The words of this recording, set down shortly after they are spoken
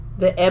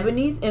The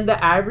Ebonies and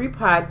the Ivory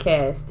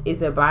podcast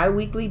is a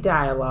bi-weekly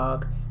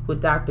dialogue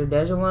with Dr.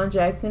 Dejalon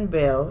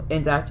Jackson-Bell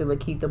and Dr.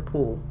 Lakeitha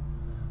Poole.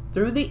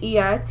 Through the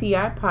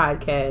EITI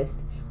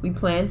podcast, we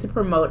plan to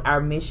promote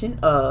our mission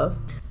of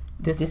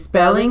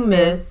dispelling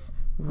myths,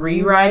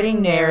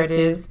 rewriting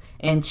narratives,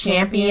 and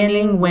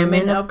championing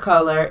women of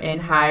color in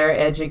higher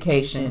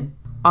education.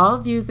 All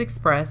views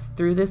expressed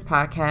through this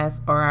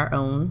podcast are our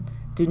own,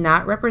 do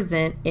not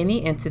represent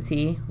any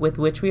entity with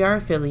which we are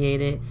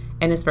affiliated,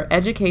 and is for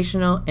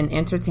educational and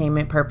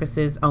entertainment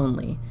purposes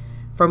only.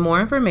 For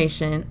more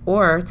information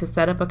or to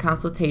set up a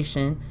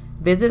consultation,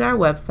 visit our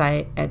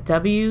website at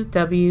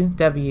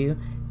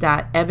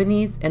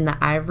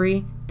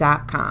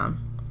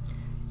www.eboniesandtheivory.com.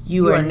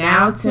 You are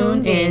now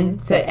tuned in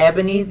to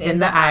Ebonies in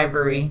the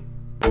Ivory.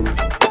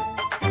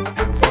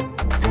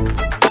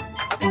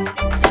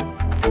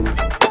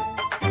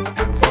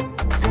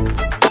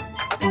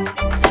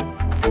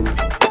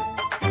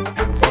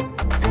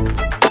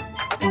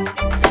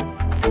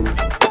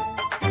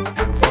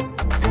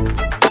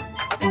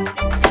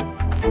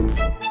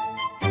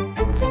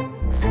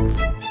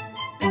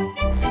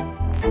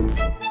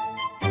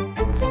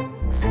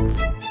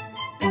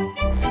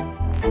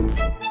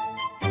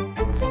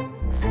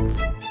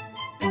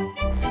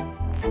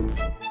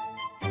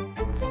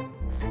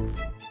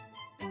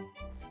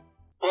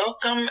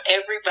 Welcome,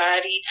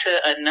 everybody, to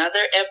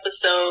another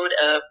episode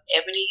of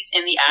Ebonies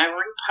in the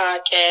Ivory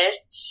podcast.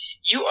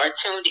 You are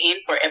tuned in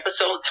for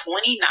episode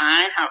 29.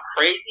 How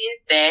crazy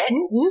is that?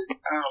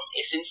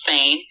 It's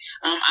insane.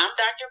 I'm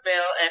Dr.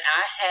 Bell, and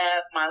I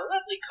have my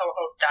lovely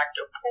co-host,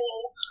 Dr.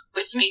 Poole,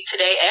 with me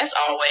today, as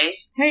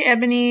always. Hey,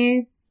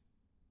 Ebonies.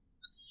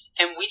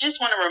 And we just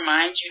want to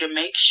remind you to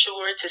make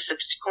sure to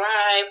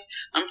subscribe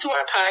to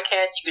our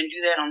podcast. You can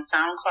do that on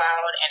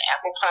SoundCloud and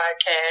Apple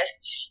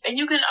Podcasts. And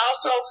you can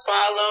also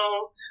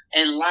follow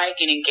and like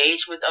and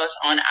engage with us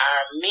on our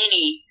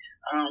many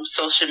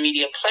social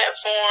media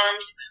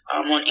platforms,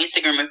 on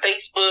Instagram and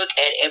Facebook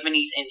at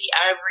Ebonies in the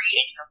Ivory.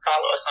 And you can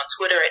follow us on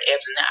Twitter at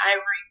Ebs in the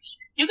Ivory.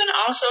 You can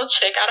also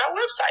check out our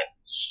website.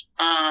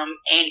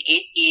 And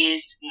it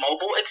is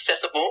mobile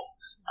accessible.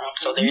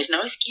 So there is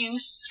no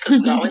excuse, because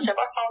we always have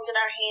our phones in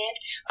our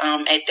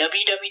hand, at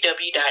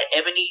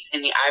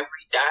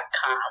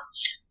www.eboniesandtheivory.com.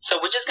 So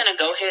we're just going to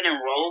go ahead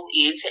and roll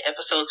into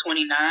episode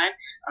 29,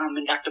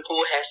 and Dr.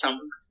 Poole has some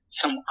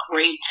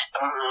great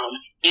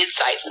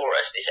insight for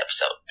us this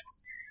episode.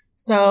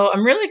 So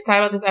I'm really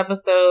excited about this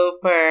episode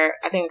for,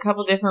 I think, a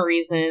couple different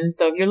reasons.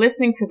 So if you're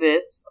listening to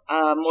this,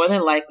 more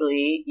than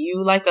likely,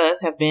 you, like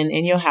us, have been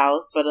in your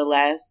house for the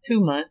last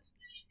 2 months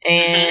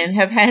and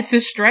have had to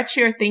stretch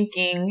your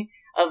thinking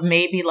of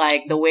maybe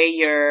like the way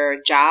your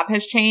job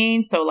has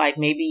changed. So like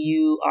maybe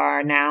you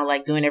are now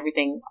like doing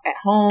everything at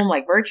home,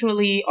 like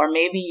virtually, or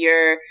maybe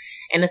you're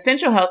an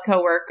essential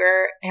healthcare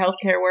worker,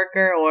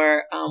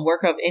 or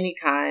worker of any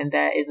kind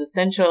that is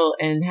essential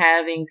and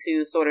having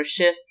to sort of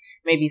shift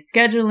maybe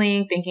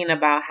scheduling, thinking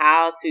about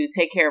how to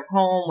take care of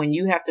home when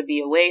you have to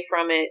be away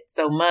from it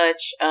so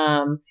much.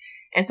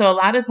 And so a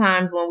lot of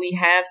times when we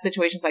have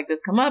situations like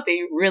this come up,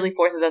 it really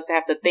forces us to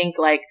have to think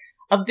like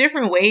of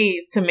different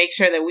ways to make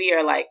sure that we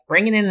are like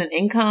bringing in an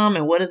income,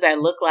 and what does that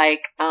look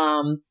like,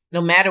 no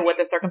matter what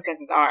the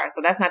circumstances are. So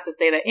that's not to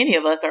say that any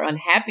of us are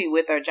unhappy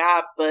with our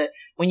jobs, but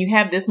when you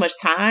have this much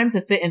time to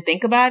sit and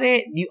think about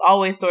it, you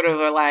always sort of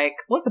are like,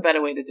 what's a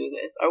better way to do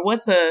this? Or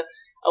what's a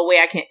way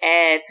I can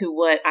add to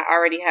what I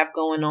already have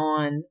going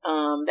on,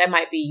 that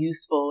might be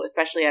useful,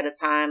 especially at a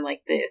time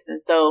like this.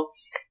 And so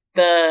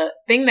the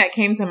thing that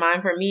came to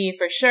mind for me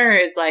for sure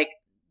is like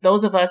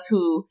those of us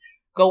who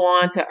go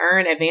on to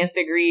earn advanced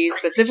degrees,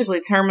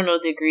 specifically terminal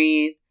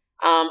degrees.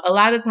 A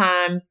lot of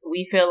times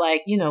we feel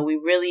like, we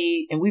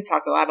really, and we've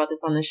talked a lot about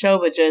this on the show,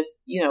 but just,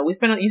 you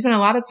spend a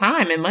lot of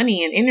time and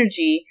money and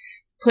energy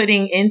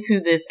putting into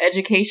this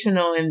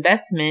educational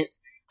investment.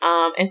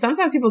 And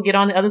sometimes people get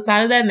on the other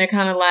side of that and they're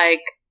kind of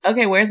like,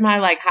 okay, where's my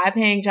like high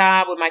paying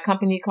job with my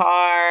company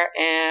car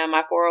and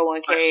my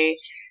 401k?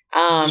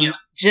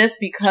 Just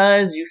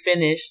because you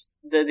finished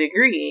the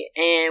degree.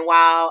 And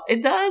while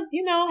it does,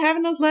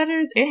 having those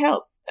letters, it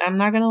helps. I'm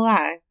not going to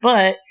lie,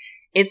 but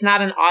it's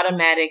not an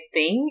automatic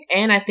thing.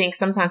 And I think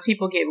sometimes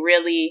people get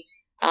really,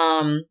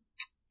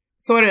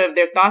 sort of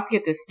their thoughts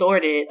get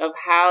distorted of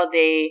how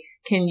they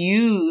can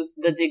use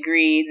the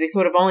degree. They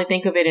sort of only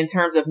think of it in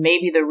terms of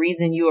maybe the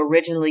reason you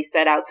originally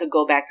set out to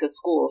go back to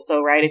school.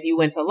 So, right, if you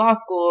went to law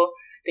school,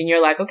 then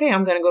you're like, okay,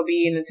 I'm going to go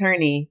be an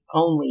attorney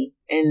only.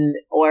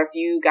 Or if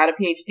you got a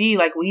PhD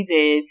like we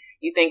did,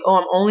 you think, oh,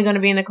 I'm only going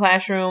to be in the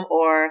classroom,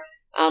 or,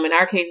 in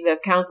our cases as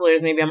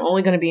counselors, maybe I'm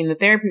only going to be in the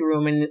therapy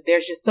room. And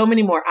there's just so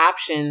many more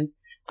options,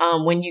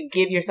 when you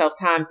give yourself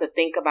time to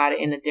think about it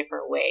in a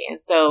different way.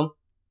 And so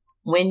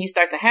when you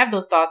start to have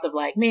those thoughts of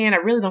like, man, I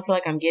really don't feel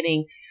like I'm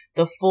getting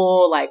the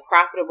full, like,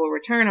 profitable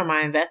return on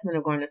my investment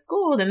of going to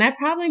school, then that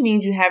probably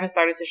means you haven't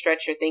started to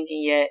stretch your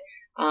thinking yet,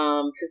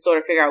 to sort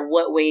of figure out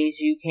what ways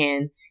you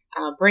can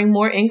bring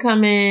more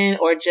income in,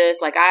 or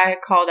just like I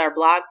called our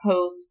blog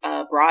post,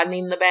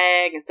 broadening the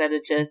bag instead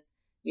of just,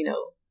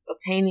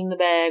 obtaining the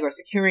bag or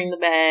securing the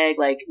bag,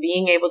 like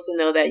being able to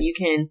know that you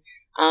can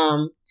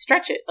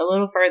stretch it a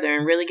little further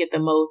and really get the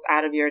most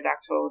out of your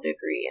doctoral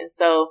degree. And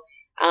so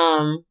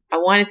I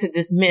wanted to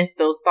dismiss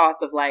those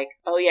thoughts of like,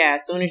 oh yeah,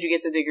 as soon as you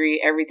get the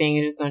degree, everything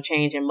is just going to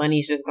change and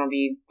money's just going to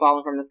be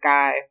falling from the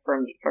sky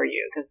for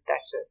you. Cause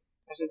that's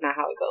just not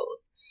how it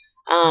goes.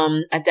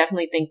 I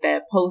definitely think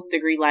that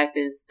post-degree life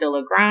is still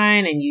a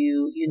grind, and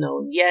you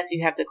know, yes,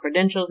 you have the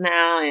credentials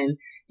now and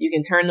you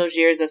can turn those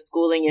years of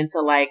schooling into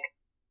like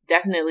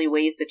definitely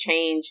ways to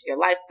change your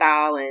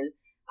lifestyle and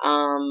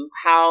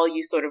how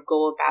you sort of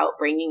go about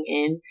bringing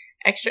in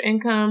extra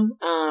income.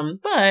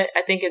 But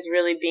I think it's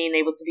really being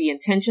able to be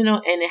intentional,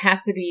 and it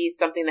has to be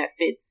something that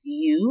fits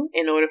you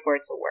in order for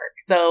it to work.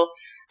 So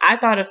I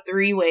thought of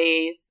 3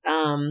 ways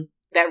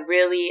that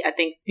really, I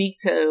think, speak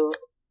to,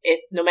 if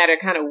no matter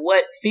kind of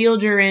what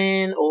field you're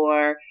in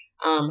or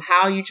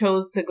how you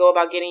chose to go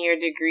about getting your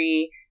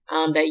degree,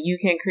 that you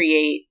can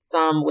create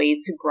some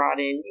ways to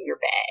broaden your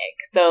bag.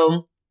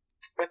 So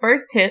my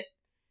first tip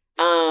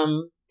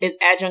is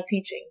adjunct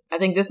teaching. I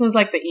think this one's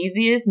like the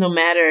easiest no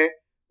matter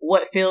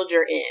what field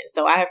you're in.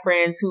 So I have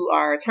friends who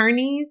are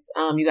attorneys.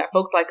 You got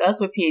folks like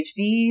us with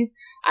PhDs.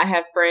 I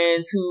have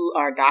friends who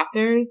are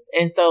doctors.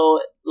 And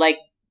so like,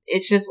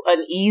 it's just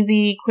an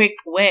easy, quick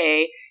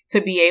way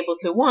to be able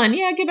to, one,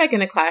 get back in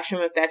the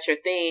classroom if that's your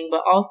thing,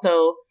 but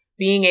also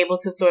being able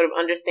to sort of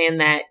understand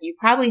that you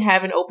probably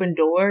have an open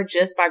door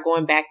just by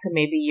going back to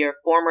maybe your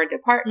former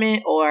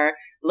department or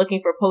looking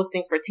for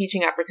postings for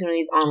teaching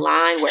opportunities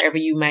online wherever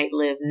you might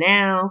live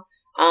now.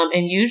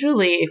 And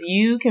usually if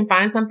you can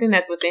find something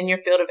that's within your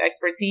field of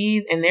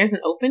expertise and there's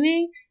an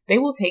opening, they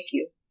will take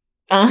you.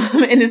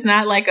 And it's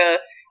not like a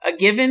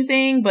given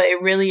thing, but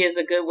it really is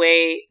a good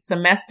way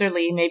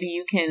semesterly. Maybe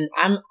you can,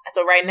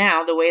 so right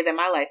now, the way that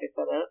my life is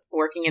set up,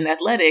 working in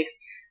athletics,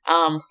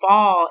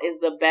 fall is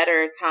the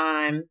better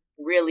time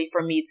really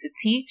for me to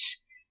teach.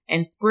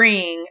 And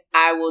spring,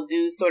 I will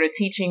do sort of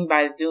teaching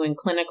by doing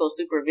clinical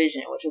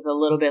supervision, which is a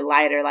little bit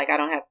lighter. Like I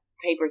don't have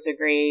papers to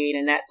grade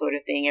and that sort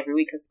of thing every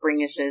week because spring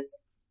is just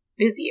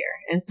busier.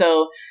 And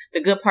so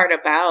the good part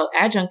about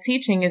adjunct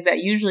teaching is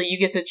that usually you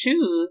get to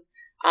choose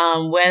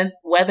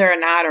whether or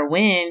not or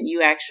when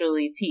you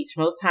actually teach.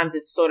 Most times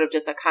it's sort of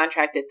just a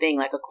contracted thing.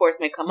 Like a course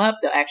may come up,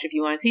 they'll ask you if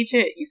you want to teach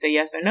it. You say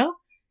yes or no,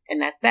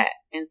 and that's that.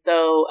 And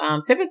so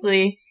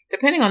typically,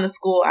 depending on the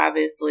school,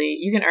 obviously,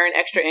 you can earn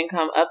extra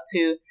income up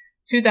to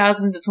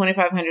 $2,000 to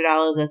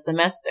 $2,500 a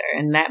semester.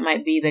 And that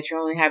might be that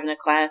you're only having a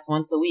class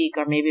once a week,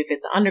 or maybe if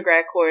it's an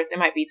undergrad course, it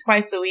might be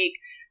twice a week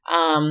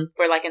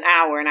for like an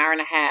hour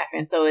and a half.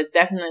 And so it's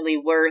definitely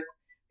worth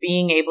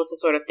being able to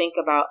sort of think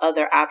about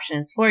other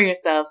options for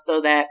yourself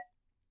so that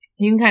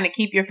you can kind of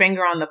keep your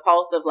finger on the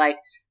pulse of like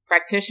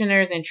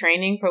practitioners in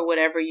training for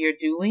whatever you're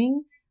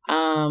doing.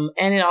 And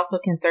it also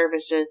can serve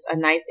as just a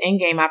nice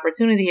in-game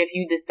opportunity if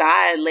you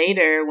decide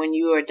later when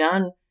you are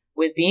done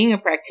with being a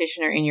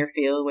practitioner in your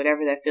field,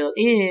 whatever that field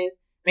is,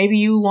 maybe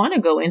you want to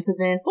go into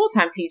then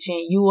full-time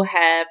teaching. You will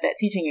have that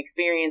teaching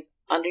experience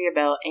under your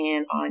belt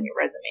and on your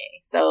resume.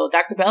 So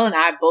Dr. Bell and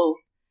I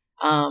both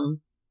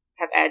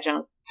have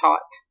adjunct taught.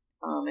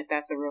 If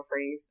that's a real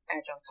phrase,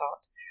 adjunct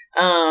taught.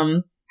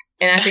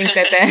 And I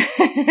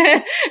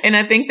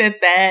think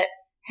that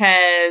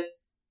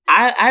has,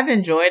 I've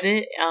enjoyed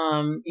it.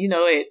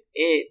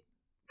 It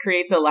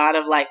creates a lot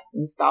of like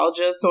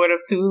nostalgia sort of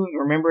too,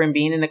 remembering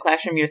being in the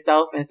classroom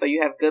yourself. And so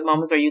you have good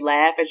moments where you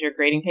laugh as you're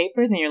grading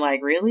papers and you're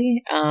like,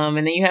 really? And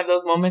then you have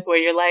those moments where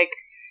you're like,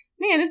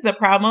 man, this is a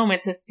proud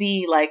moment to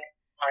see like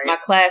my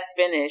class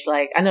finish.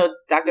 Like I know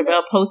Dr.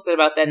 Bell posted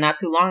about that not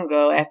too long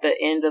ago at the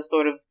end of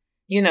sort of,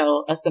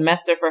 a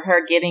semester for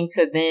her getting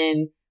to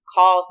then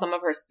call some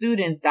of her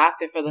students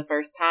doctor for the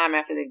first time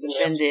after they've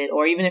defended,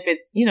 or even if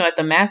it's, at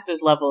the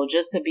master's level,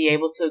 just to be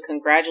able to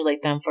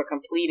congratulate them for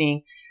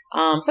completing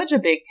such a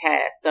big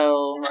task.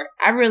 So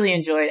I really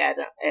enjoyed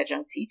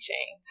adjunct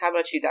teaching. How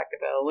about you, Dr.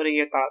 Bell? What are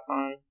your thoughts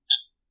on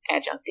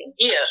adjuncting?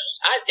 Yeah,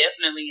 I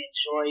definitely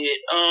enjoy it.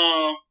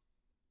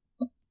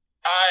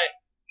 I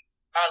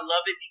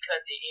love it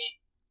because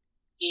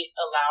it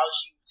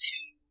allows you to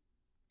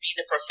be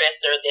the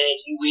professor that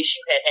you wish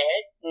you had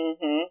had.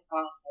 Mm-hmm.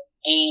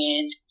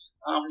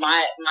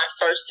 My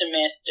first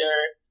semester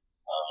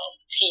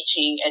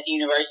teaching at the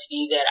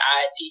university that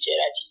I teach at,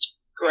 I teach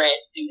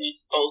grad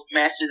students, both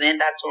master's and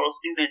doctoral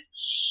students.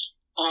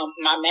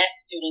 My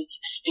master's students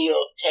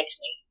still text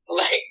me.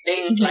 Like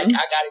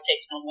I got a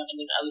text from one of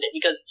them the other day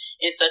because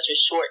in such a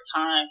short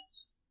time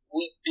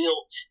we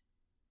built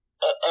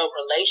a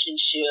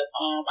relationship.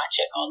 I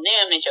check on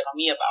them, they check on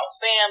me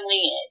about family,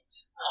 and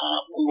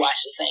we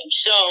watch the same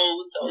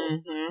shows, so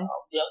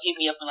they'll hit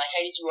me up and like,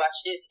 hey, did you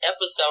watch this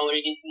episode?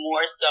 It is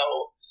more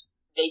so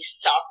they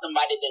saw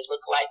somebody that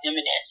looked like them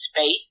in that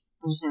space,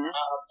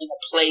 in a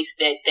place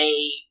that they,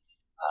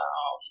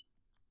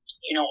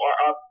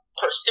 are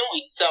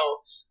pursuing. So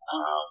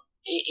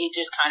it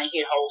just kind of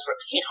hit home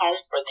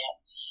for them.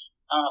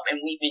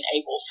 And we've been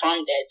able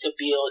from that to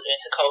build and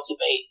to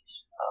cultivate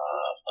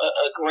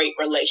a great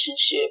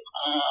relationship.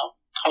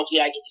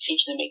 Hopefully I get to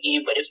teach them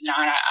again, but if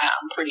not,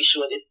 I'm pretty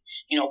sure that,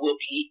 we'll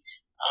be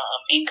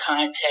in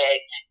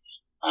contact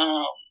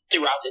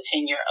throughout the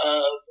tenure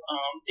of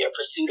their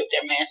pursuit of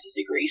their master's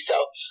degree. So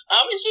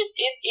it's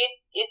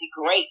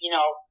great.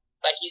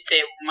 Like you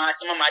said,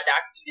 some of my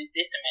doc students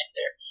this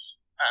semester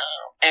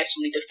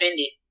actually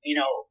defended,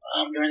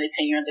 during the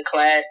tenure of the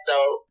class. So,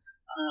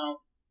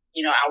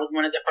 I was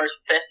one of the first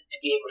professors to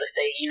be able to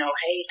say,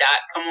 hey, doc,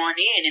 come on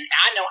in. And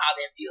I know how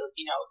that feels,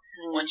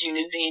 once you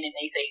defend and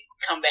they say,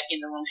 come back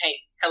in the room, hey,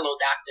 hello,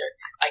 doctor.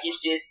 Like,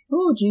 it's just...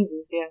 Oh,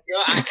 Jesus, yes. I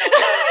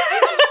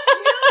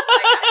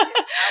know.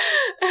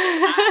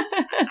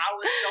 I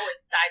was so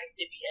excited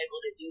to be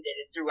able to do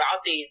that. And throughout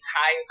the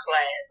entire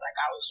class, like,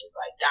 I was just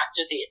like,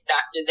 doctor this,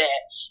 doctor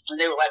that. And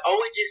they were like, oh,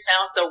 it just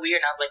sounds so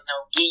weird. And I was like, no,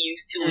 get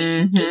used to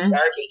it.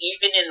 Deserve it.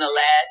 Even in the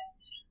last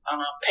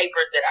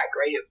papers that I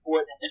graded for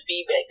them, the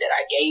feedback that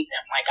I gave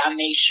them, like, I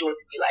made sure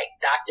to be like,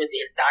 doctor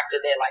this,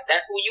 doctor that. Like,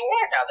 that's who you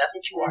are now. That's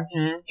what you are.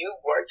 You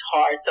worked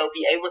hard. So to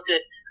be able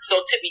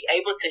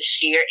to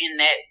share in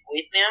that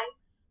with them,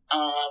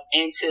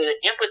 and to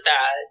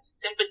empathize,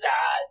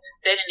 sympathize, and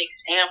set an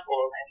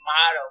example and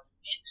model,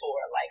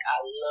 mentor, like,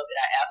 I love it.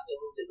 I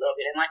absolutely love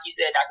it. And like you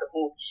said, Dr.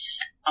 Poole,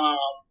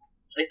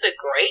 it's a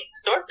great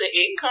source of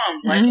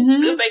income. Like, it's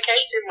good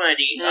vacation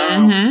money.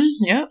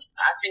 Yep.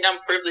 I think I'm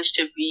privileged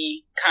to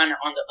be kind of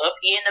on the up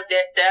end of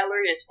that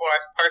salary as far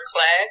as per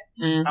class.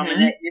 And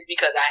that is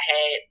because I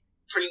had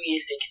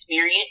previous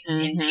experience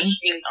in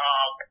teaching,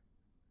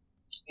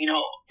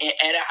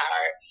 at a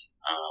higher,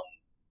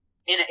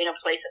 in a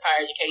place of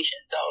higher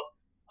education. So,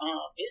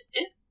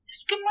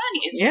 it's good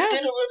money. It's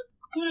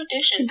good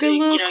addition. It's a good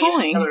little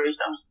coin. Salary,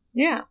 so.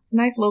 Yeah, it's a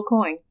nice little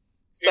coin.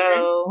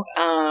 So,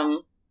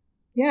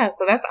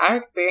 so that's our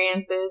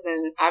experiences,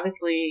 and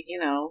obviously,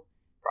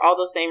 for all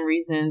those same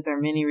reasons or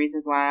many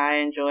reasons why I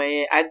enjoy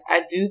it.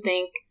 I do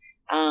think,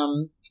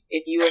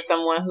 if you are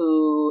someone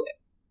who,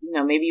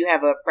 maybe you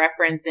have a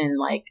preference in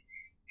like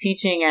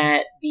teaching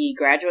at the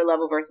graduate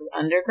level versus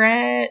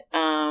undergrad,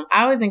 I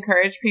always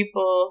encourage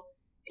people,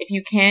 if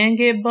you can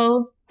get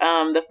both.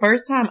 The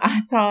first time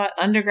I taught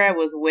undergrad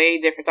was way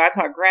different. So I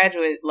taught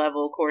graduate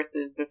level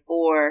courses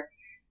before,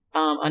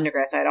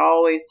 undergrad. So I'd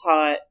always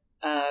taught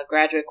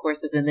graduate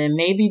courses, and then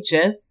maybe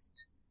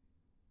just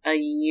a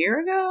year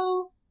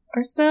ago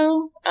or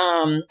so,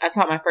 I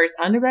taught my first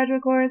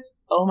undergraduate course.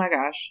 Oh my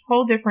gosh,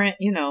 whole different,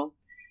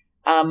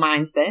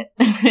 mindset.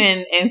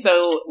 and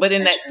so, but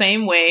in that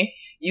same way,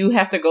 you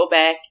have to go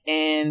back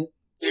and,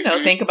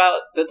 think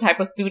about the type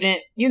of student,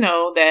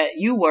 that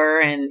you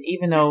were. And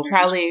even though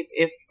probably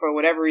if for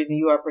whatever reason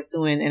you are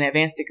pursuing an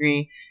advanced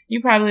degree,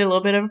 you're probably a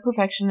little bit of a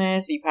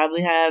perfectionist. You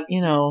probably have,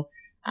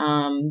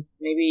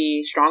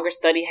 maybe stronger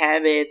study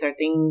habits or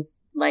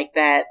things like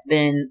that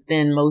than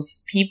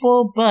most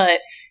people. But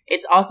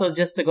it's also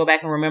just to go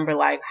back and remember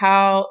like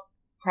how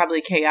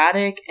probably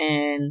chaotic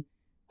and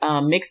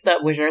mixed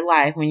up was your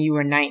life when you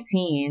were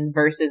 19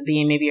 versus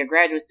being maybe a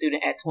graduate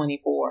student at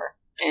 24.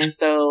 And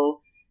so,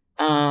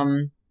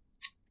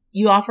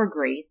 you offer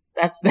grace.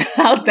 That's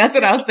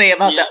what I'll say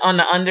about on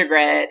the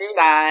undergrad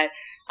side.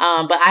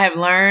 But I have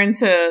learned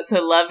to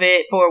love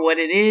it for what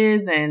it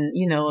is, and,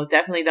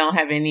 definitely don't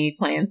have any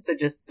plans to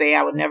just say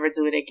I would never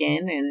do it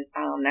again. And,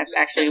 that's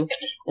actually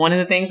one of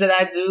the things that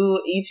I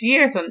do each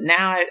year. So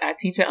now I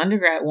teach an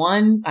undergrad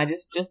I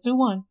just do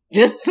one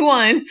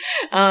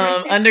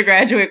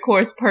undergraduate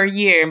course per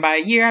year. And by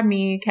a year, I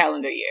mean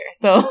calendar year.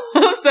 So,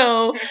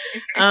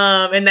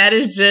 and that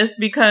is just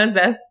because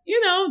that's,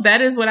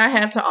 that is what I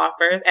have to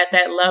offer at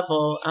that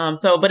level.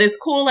 But it's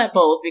cool at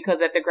both,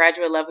 because at the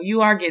graduate level,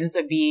 you are getting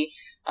to be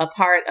a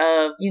part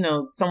of,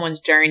 someone's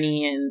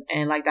journey.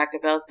 And like Dr.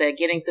 Bell said,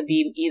 getting to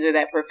be either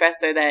that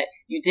professor that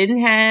you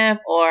didn't have,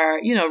 or,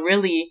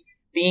 really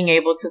being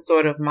able to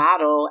sort of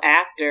model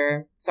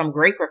after some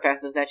great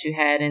professors that you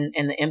had and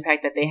the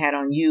impact that they had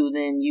on you.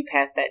 Then you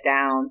pass that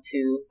down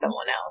to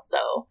someone else.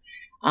 So,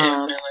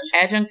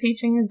 adjunct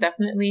teaching is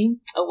definitely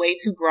a way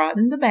to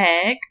broaden the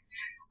bag.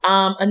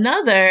 And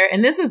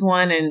this is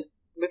one, and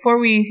before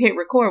we hit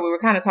record, we were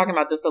kind of talking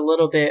about this a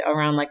little bit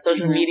around like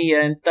social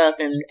media and stuff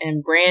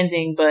and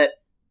branding. But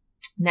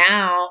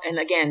now, and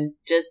again,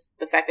 just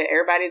the fact that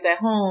everybody's at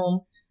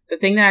home, the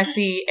thing that I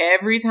see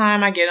every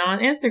time I get on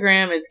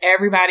Instagram is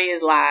everybody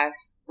is live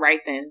right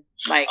then.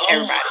 Like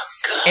everybody.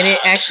 And it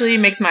actually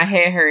makes my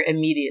head hurt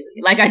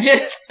immediately. Like I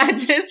just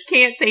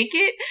can't take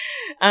it.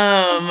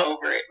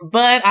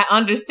 But I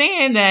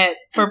understand that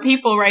for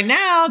people right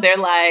now, they're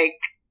like,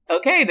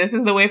 okay, this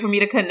is the way for me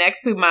to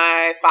connect to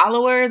my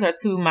followers or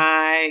to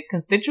my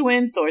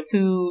constituents or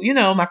to,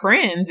 my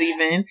friends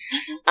even.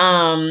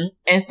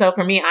 And so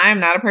for me, I am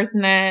not a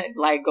person that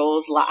like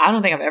goes live. I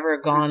don't think I've ever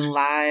gone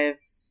live.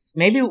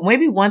 Maybe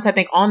once, I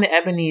think on the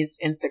Ebony's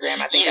Instagram,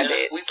 I think I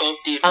did. We both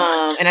did.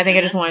 And I think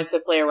I just wanted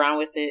to play around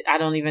with it. I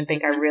don't even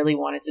think I really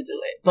wanted to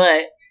do it,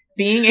 but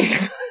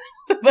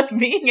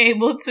being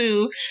able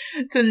to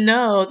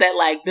know that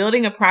like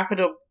building a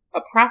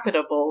a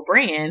profitable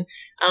brand,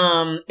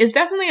 is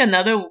definitely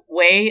another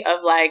way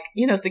of like,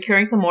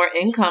 securing some more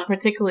income,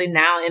 particularly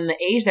now in the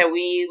age that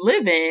we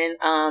live in.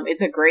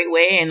 It's a great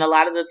way. And a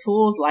lot of the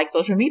tools like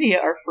social media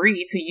are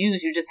free to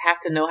use. You just have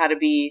to know how to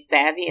be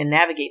savvy and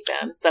navigate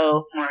them.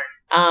 So,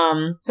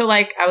 so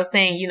like I was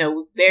saying,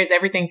 there's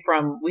everything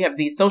from, we have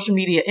these social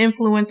media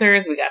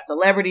influencers, we got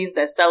celebrities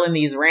that selling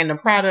these random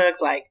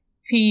products like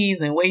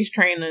teas and waist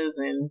trainers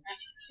and,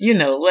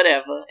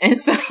 whatever. And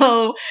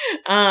so,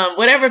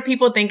 whatever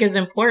people think is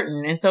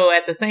important. And so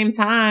at the same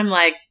time,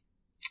 like,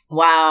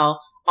 while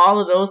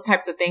all of those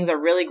types of things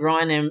are really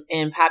growing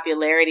in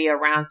popularity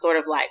around sort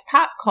of like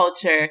pop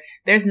culture,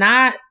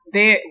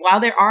 while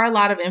there are a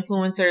lot of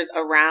influencers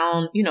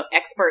around,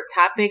 expert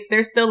topics,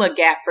 there's still a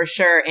gap for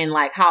sure in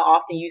like how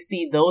often you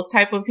see those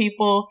type of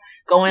people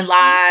going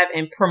live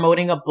and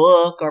promoting a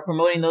book or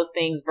promoting those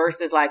things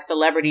versus like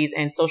celebrities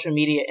and social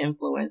media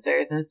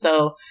influencers. And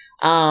so,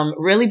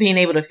 really being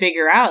able to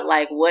figure out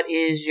like what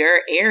is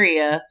your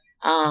area,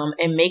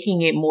 and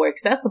making it more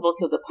accessible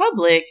to the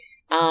public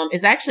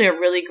is actually a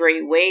really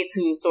great way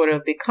to sort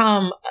of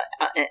become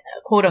a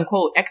quote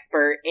unquote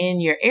expert in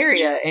your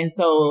area. And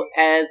so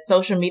as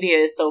social media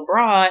is so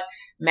broad,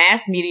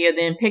 mass media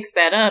then picks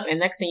that up. And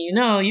next thing you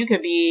know, you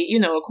could be,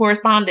 a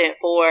correspondent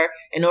for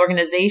an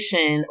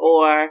organization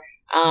or,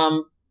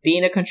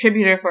 being a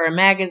contributor for a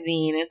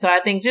magazine. And so I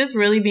think just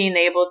really being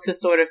able to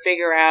sort of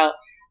figure out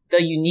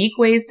the unique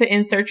ways to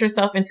insert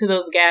yourself into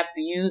those gaps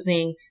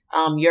using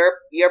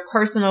your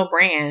personal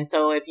brand.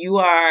 So if you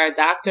are a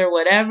doctor,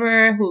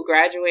 whatever, who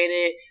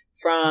graduated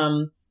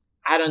from,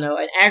 I don't know,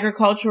 an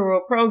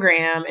agricultural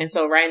program. And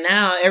so right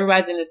now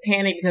everybody's in this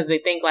panic because they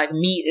think like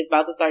meat is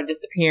about to start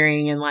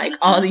disappearing and like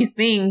all these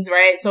things,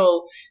 right?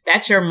 So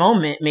that's your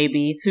moment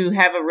maybe to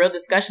have a real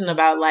discussion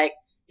about like,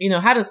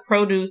 how does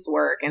produce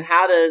work and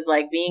how does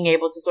like being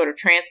able to sort of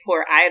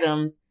transport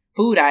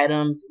food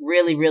items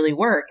really, really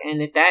work.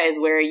 And if that is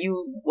what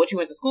you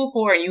went to school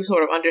for and you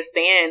sort of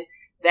understand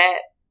that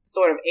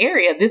sort of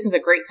area, this is a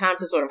great time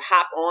to sort of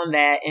hop on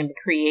that and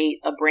create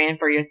a brand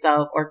for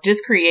yourself or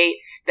just create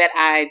that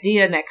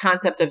idea and that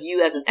concept of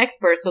you as an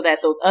expert so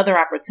that those other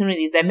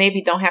opportunities that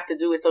maybe don't have to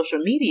do with social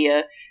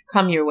media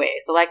come your way.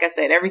 So like I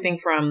said, everything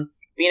from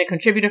being a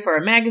contributor for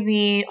a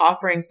magazine,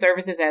 offering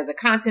services as a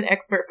content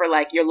expert for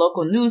like your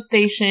local news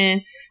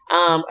station,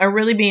 or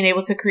really being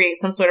able to create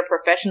some sort of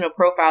professional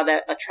profile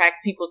that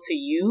attracts people to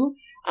you,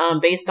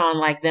 based on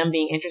like them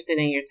being interested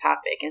in your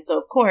topic. And so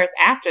of course,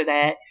 after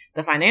that,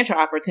 the financial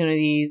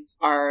opportunities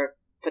are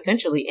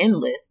potentially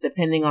endless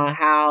depending on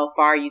how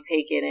far you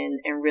take it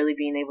and really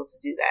being able to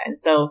do that. And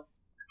so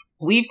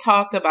we've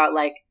talked about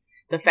like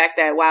the fact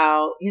that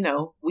while,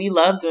 we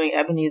love doing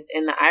Ebony's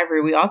in the Ivory,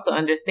 we also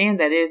understand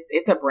that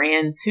it's a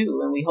brand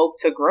too, and we hope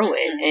to grow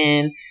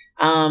it.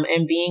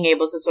 And being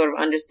able to sort of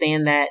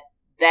understand that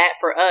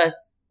for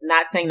us,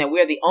 not saying that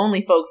we're the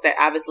only folks that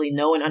obviously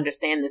know and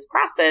understand this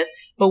process,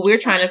 but we're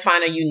trying to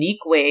find a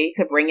unique way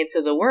to bring it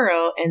to the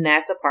world. And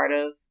that's a part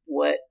of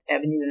what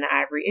Ebony's in the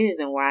Ivory is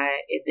and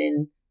why it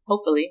then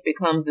hopefully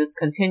becomes this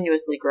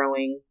continuously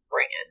growing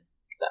brand.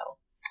 So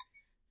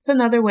it's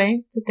another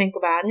way to think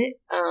about it.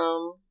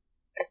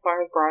 As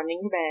far as broadening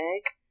your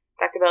bag.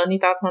 Dr. Bell, any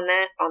thoughts on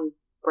that, on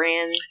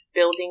brand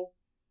building?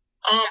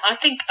 I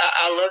think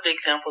I love the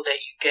example that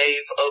you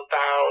gave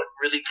about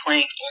really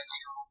playing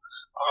into,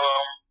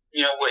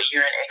 what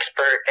you're an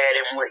expert at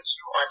and what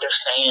you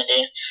understand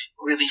and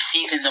really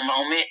seizing the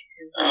moment,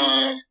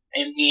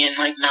 and being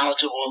like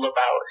knowledgeable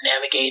about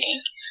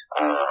navigating,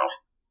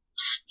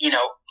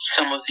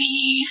 some of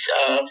these,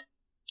 I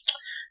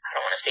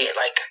don't want to say it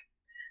like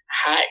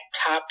hot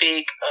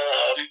topic,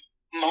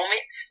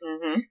 moments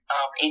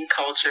in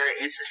culture,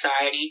 in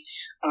society.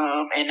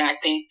 And I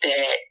think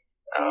that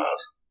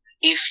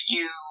if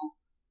you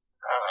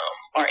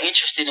are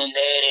interested in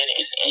that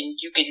and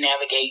you can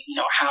navigate,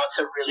 how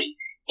to really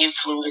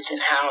influence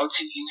and how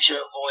to use your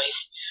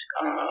voice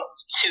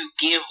to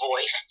give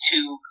voice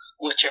to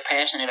what you're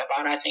passionate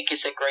about, I think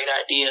it's a great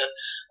idea,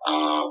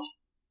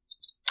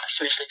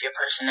 especially if your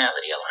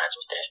personality aligns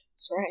with that.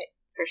 That's right.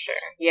 For sure.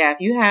 Yeah. If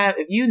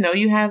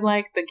you have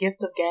like the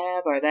gift of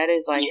gab or that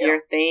is like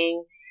your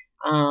thing,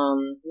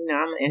 I'm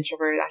an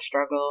introvert. I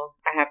struggle.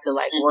 I have to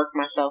like work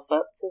myself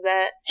up to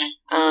that.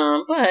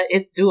 But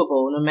it's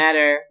doable no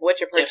matter what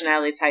your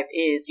personality type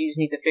is. You just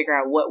need to figure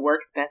out what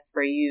works best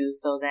for you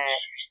so that,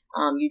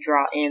 you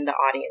draw in the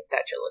audience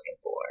that you're looking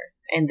for.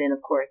 And then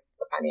of course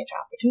the financial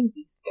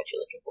opportunities that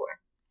you're looking for.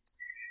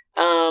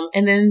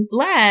 And then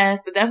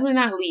last, but definitely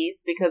not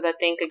least, because I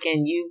think,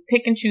 again, you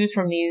pick and choose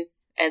from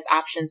these as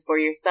options for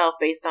yourself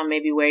based on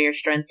maybe where your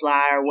strengths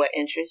lie or what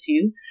interests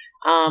you.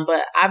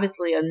 But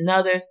obviously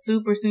another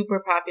super,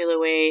 super popular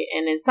way,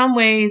 and in some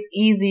ways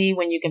easy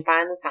when you can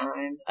find the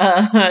time,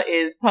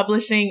 is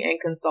publishing and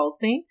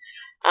consulting.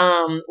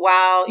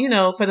 While,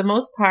 for the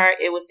most part,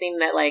 it would seem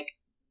that like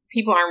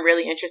people aren't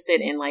really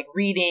interested in like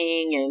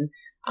reading and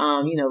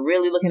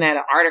really looking at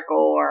an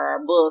article or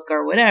a book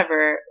or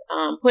whatever,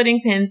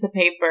 putting pen to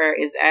paper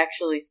is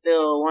actually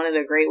still one of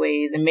the great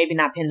ways, and maybe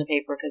not pen to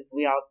paper because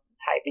we all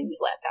type and use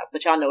laptops,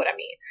 but y'all know what I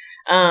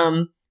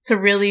mean. To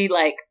really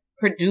like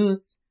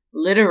produce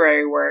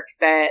literary works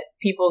that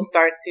people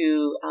start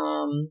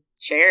to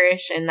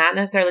cherish, and not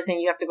necessarily saying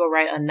you have to go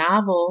write a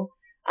novel,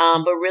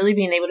 but really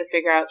being able to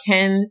figure out,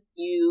 can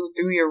you,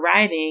 through your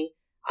writing,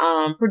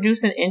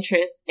 produce an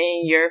interest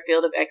in your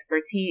field of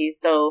expertise.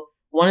 So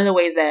one of the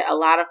ways that a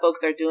lot of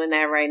folks are doing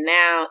that right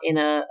now in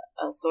a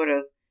sort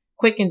of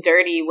quick and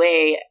dirty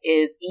way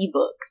is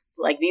ebooks.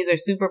 Like these are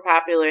super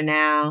popular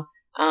now,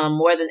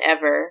 more than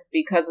ever,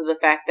 because of the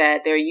fact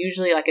that they're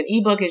usually like, an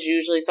ebook is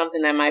usually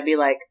something that might be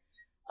like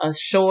a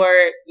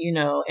short,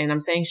 and I'm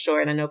saying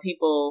short, and I know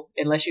people,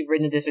 unless you've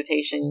written a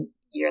dissertation,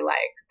 you're like,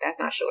 that's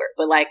not short,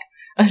 but like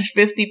a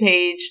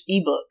 50-page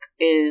ebook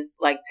is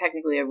like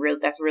technically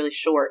that's a really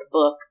short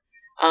book.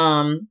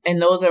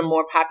 And those are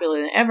more popular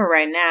than ever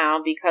right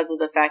now because of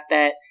the fact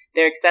that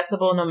they're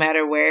accessible no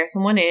matter where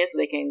someone is. So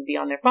they can be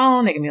on their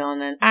phone, they can be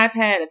on an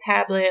iPad, a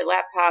tablet,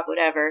 laptop,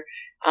 whatever,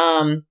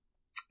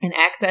 and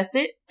access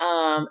it.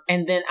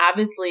 And then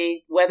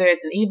obviously, whether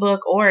it's an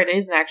ebook or it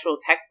is an actual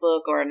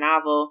textbook or a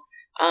novel,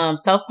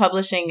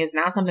 self-publishing is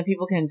now something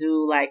people can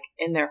do like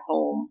in their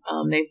home.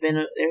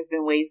 There's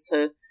been ways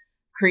to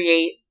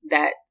create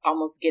that,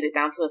 almost get it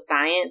down to a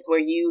science where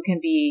you can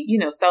be,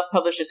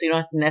 self-publisher, so you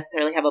don't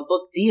necessarily have a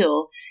book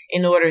deal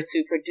in order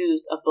to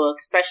produce a book,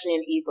 especially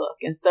an ebook.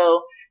 And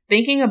so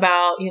thinking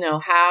about,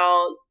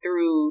 how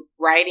through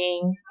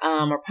writing,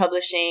 or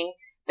publishing,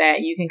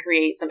 that you can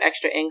create some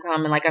extra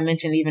income. And like I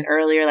mentioned even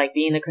earlier, like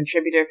being a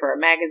contributor for a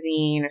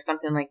magazine or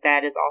something like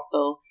that is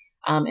also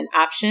an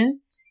option.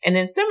 And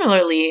then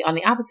similarly on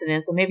the opposite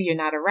end, so maybe you're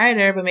not a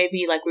writer, but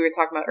maybe like we were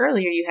talking about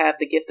earlier, you have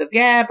the gift of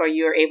gab, or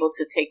you're able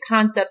to take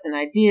concepts and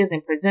ideas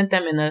and present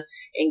them in a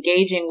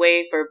engaging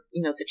way for,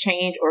 to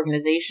change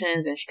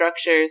organizations and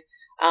structures.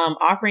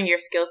 Offering your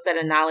skill set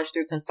and knowledge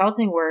through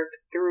consulting work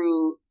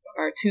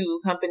to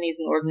companies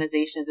and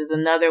organizations is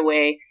another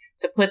way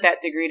to put that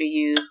degree to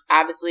use.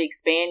 Obviously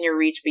expand your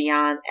reach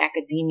beyond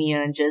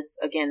academia and just,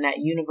 again, that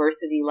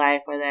university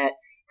life or that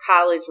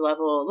college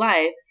level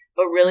life,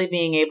 but really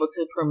being able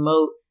to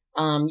promote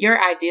your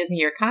ideas and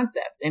your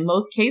concepts. In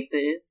most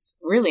cases,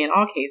 really in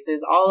all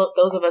cases, all of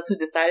those of us who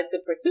decided to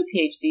pursue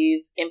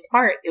PhDs, in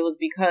part, it was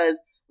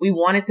because we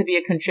wanted to be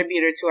a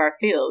contributor to our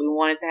field. We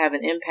wanted to have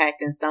an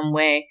impact in some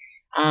way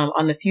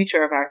on the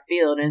future of our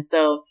field. And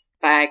so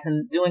by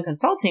doing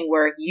consulting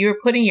work, you're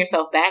putting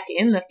yourself back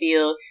in the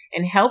field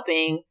and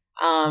helping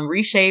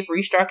reshape,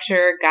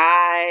 restructure,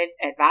 guide,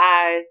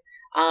 advise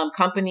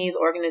companies,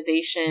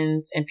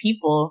 organizations, and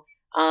people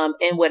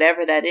in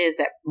whatever that is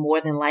that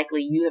more than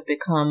likely you have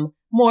become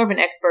more of an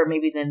expert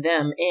maybe than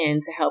them in,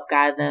 to help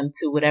guide them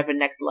to whatever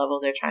next level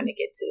they're trying to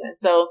get to. And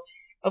so,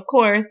 of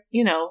course,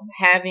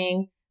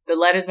 having the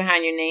letters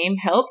behind your name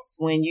helps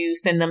when you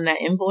send them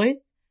that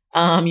invoice.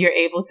 You're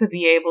able to,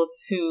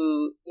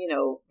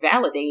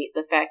 validate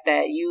the fact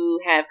that you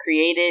have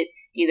created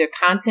either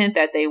content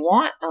that they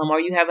want, or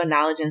you have a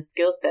knowledge and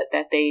skill set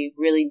that they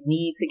really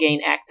need to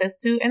gain access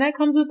to. And that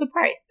comes with the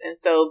price. And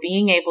so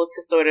being able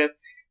to sort of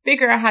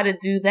figure out how to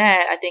do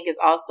that, I think, is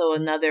also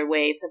another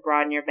way to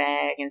broaden your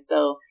bag. And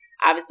so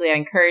obviously I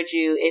encourage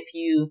you, if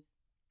you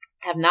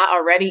have not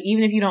already,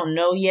 even if you don't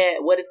know yet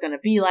what it's going to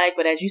be like,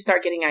 but as you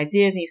start getting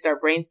ideas and you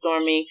start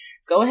brainstorming,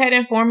 go ahead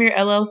and form your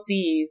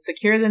LLC,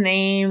 secure the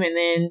name, and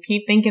then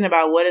keep thinking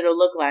about what it'll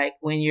look like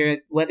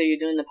whether you're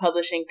doing the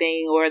publishing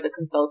thing or the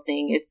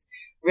consulting. It's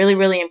really,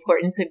 really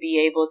important to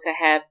be able to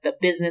have the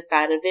business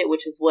side of it,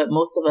 which is what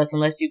most of us,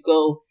 unless you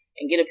go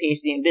and get a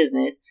PhD in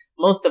business,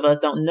 most of us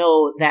don't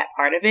know that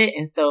part of it.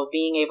 And so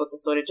being able to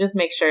sort of just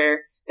make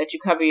sure that you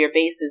cover your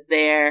bases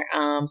there,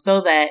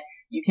 so that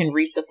you can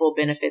reap the full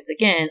benefits,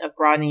 again, of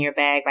broadening your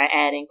bag by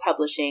adding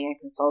publishing and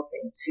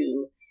consulting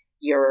to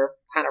your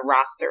kind of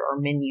roster or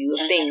menu of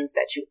things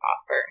that you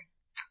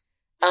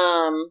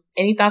offer.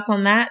 Any thoughts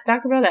on that,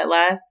 Dr. Bell, that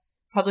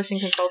last publishing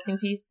consulting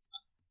piece?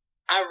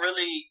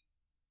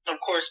 Of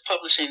course,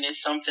 publishing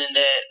is something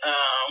that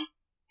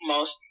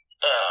most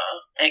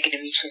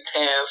academicians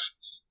have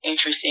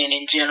interest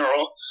in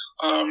general,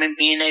 and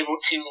being able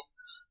to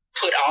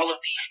put all of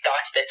these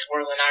thoughts that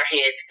swirl in our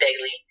heads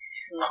daily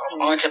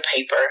onto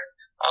paper,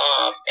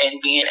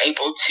 and being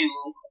able to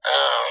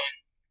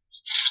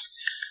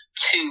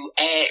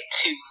add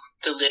to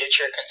the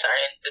literature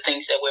concerning the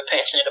things that we're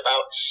passionate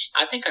about.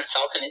 I think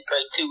consulting is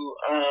great too.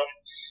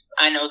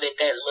 I know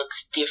that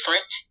looks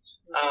different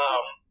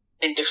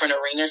in different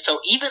arenas. So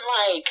even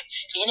like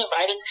being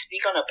invited to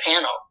speak on a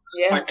panel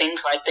or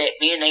things like that,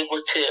 being able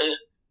to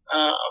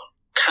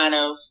kind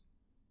of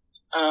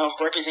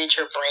represent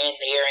your brand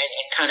there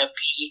and kind of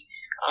be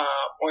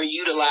or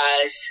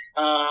utilize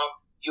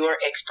your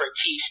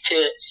expertise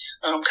to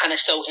kind of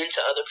sow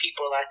into other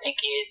people, I think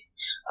is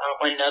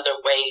another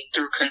way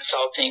through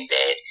consulting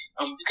that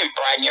you can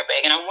broaden your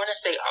bag. And I want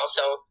to say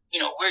also,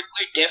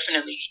 we're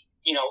definitely,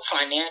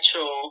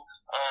 financial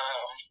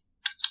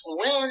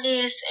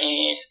wellness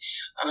and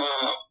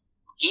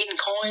getting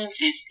coins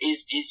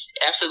is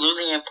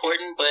absolutely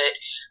important, but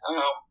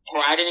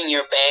broadening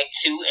your bag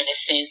too, in a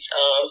sense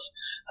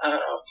of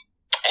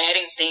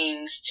adding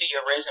things to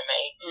your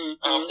resume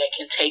that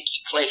can take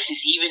you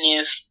places, even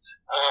if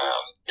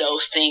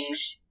those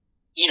things,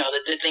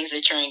 the things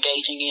that you're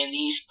engaging in,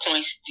 these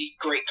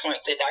great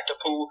points that Dr.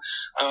 Poole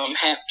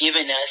have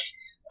given us,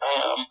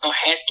 or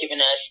has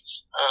given us,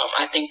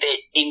 I think that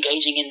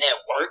engaging in that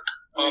work,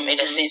 in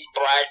a sense,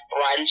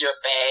 broadens your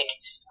bag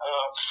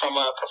from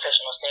a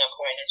professional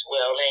standpoint as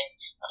well, and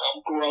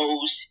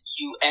grows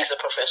you as a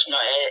professional,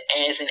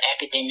 as an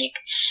academic,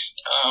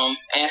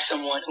 as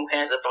someone who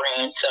has a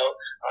brand. So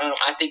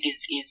I think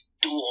it's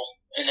dual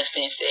in the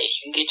sense that you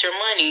can get your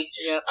money,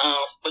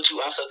 but you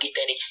also get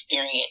that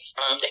experience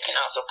that can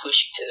also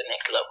push you to the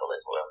next level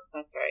as well.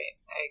 That's right.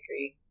 I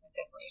agree. I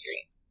definitely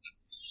agree.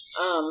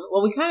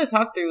 Well, we kind of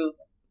talked through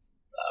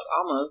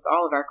almost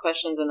all of our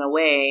questions in a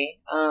way,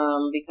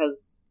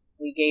 because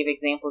we gave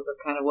examples of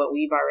kind of what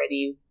we've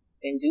already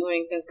been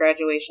doing since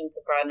graduation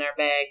to broaden our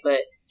bag, but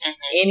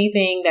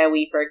anything that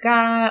we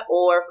forgot,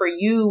 or for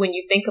you, when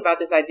you think about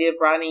this idea of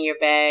broadening your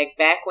bag,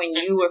 back when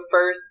you were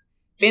first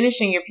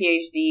finishing your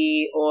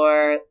PhD,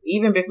 or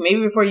even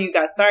maybe before you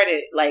got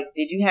started, like,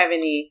 did you have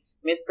any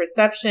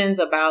misperceptions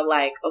about,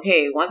 like,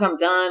 okay, once I'm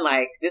done,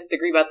 like, this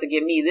degree about to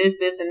give me this,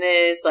 and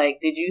this, like,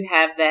 did you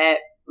have that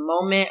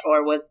moment,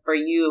 or was for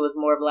you, it was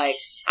more of like,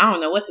 I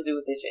don't know what to do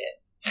with this shit?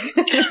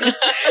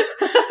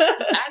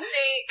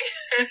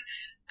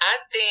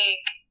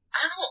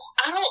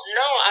 I don't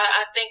know.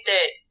 I think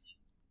that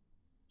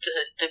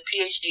the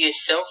PhD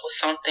itself was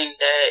something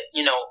that,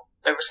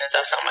 ever since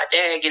I saw my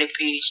dad get a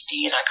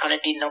PhD, and I kind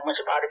of didn't know much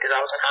about it because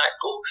I was in high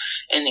school,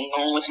 and then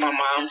going with my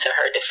mom to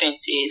her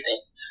defenses,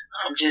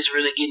 and just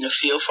really getting a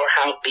feel for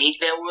how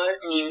big that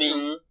was,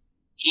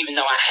 even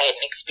though I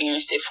hadn't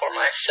experienced it for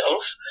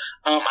myself.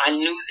 I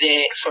knew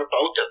that for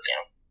both of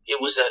them, it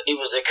was a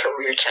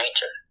career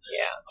changer.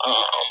 Yeah.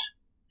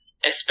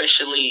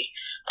 Especially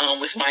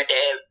with my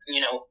dad,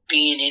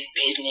 being in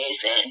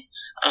business and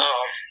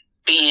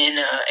being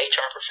an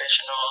HR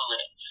professional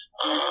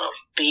and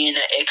being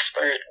an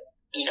expert,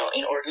 in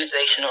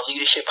organizational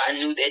leadership. I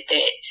knew that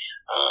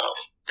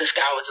the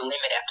sky was the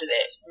limit after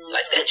that.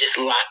 Like, that just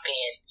locked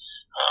in,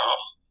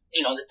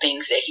 the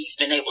things that he's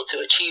been able to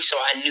achieve. So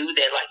I knew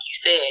that, like you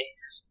said,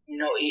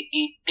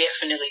 it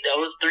definitely,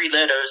 those three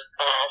letters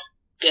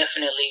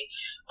definitely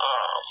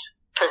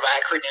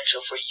provide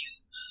credential for you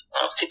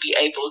to be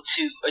able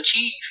to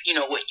achieve,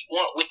 what you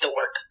want with the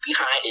work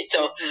behind it.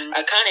 So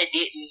I kind of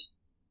didn't,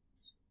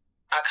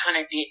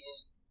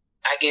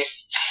 I guess,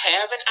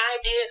 have an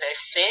idea in a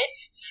sense.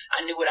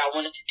 I knew what I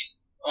wanted to do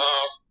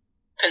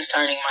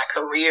concerning my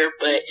career,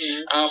 but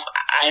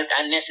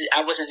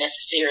I wasn't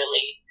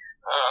necessarily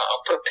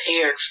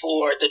prepared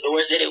for the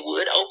doors that it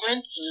would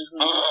open.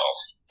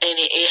 And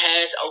it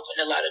has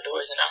opened a lot of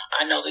doors, and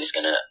I know that it's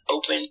going to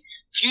open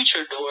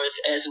future doors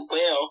as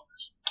well.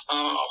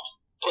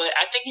 But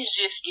I think it's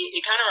just,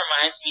 it kind of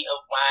reminds me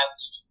of why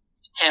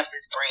we have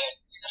this brand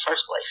in the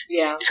first place.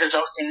 Yeah. Because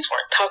those things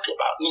weren't talked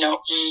about,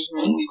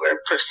 when we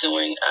were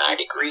pursuing our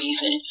degrees,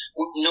 and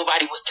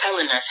nobody was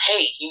telling us,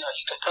 hey, you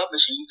can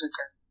publish, and you can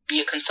be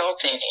a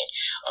consultant,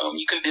 and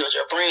you can build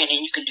your brand,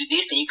 and you can do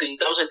this, and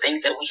those are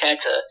things that we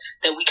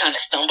kind of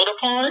stumbled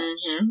upon.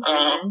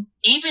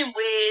 Even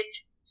with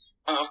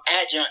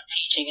adjunct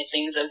teaching and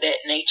things of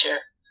that nature.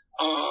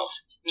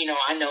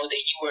 I know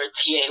that you were a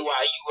TA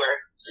while you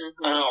were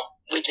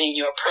within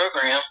your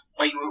program,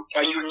 while you were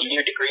getting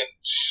your degree.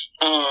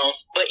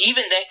 But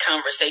even that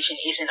conversation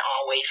isn't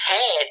always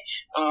had.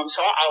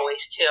 So I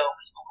always tell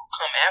people who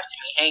come after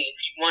me, hey,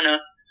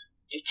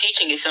 if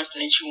teaching is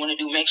something that you want to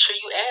do, make sure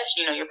you ask,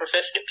 your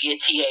professor to be a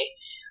TA.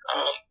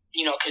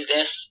 Because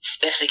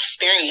that's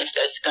experience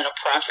that's going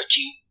to profit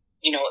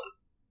you,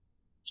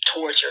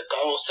 towards your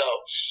goal. So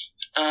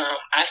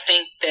I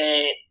think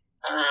that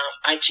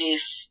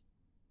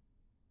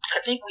I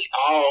think we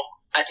all,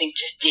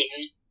 just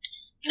didn't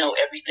know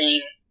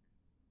everything,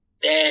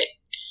 that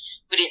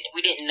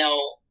we didn't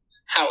know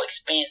how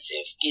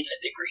expansive getting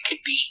a degree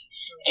could be,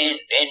 and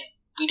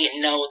we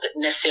didn't know that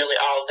necessarily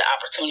all of the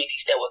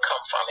opportunities that would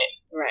come from it.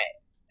 Right.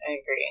 I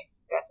agree.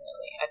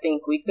 Definitely. I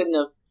think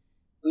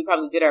we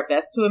probably did our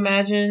best to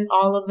imagine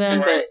all of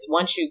them, but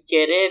once you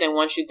get it, and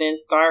once you then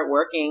start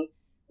working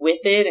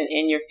with it and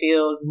in your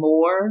field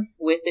more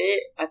with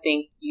it, I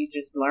think you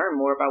just learn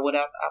more about what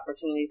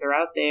opportunities are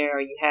out there,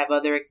 or you have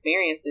other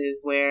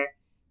experiences where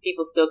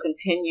people still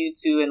continue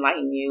to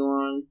enlighten you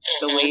on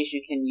the ways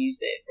you can use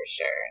it, for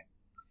sure.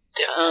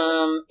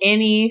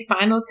 Any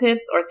final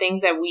tips or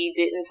things that we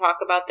didn't talk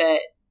about that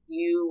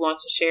you want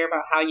to share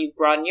about how you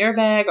broaden your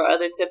bag, or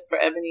other tips for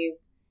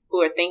Ebony's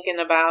who are thinking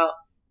about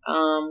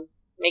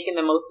making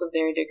the most of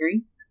their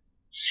degree?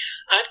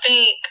 I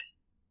think,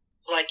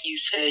 like you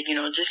said,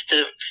 just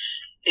to,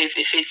 if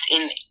it's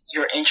in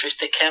your interest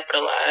to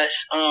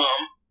capitalize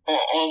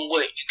on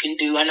what you can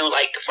do. I know,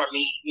 like, for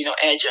me,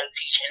 adjunct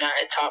teaching, I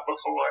had taught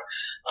before,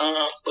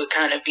 but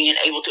kind of being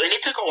able to, and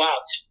it took a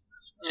while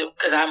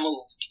because I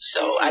moved,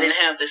 so I didn't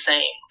have the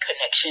same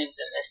connections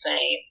and the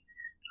same,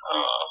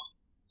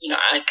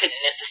 I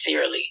couldn't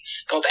necessarily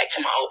go back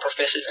to my old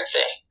professors and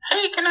say,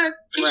 hey, can I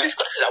teach this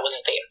class? Because I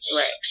wasn't there.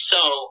 Right. So,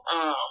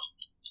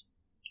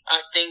 I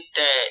think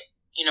that,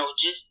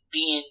 just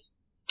being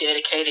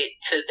dedicated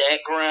to that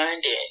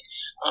grind and,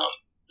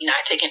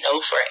 not taking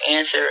no for an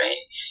answer and,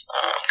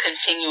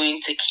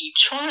 continuing to keep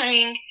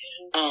trying,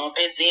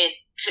 and then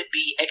to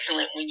be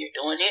excellent when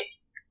you're doing it,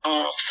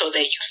 so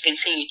that you can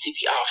continue to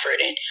be offered.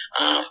 And,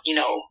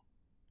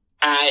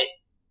 I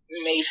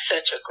made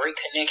such a great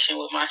connection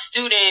with my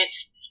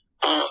students,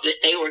 that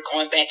they were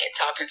going back and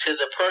talking to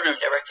the program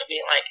director,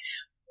 being like,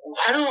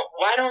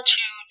 why don't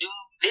you do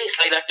this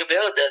like Dr.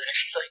 Bell does? And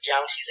she's like,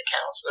 y'all, she's a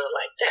counselor.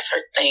 Like, that's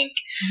her thing.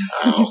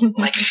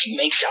 Like, she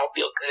makes y'all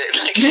feel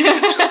good. Like,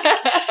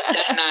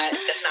 that's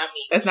not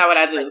me. That's not what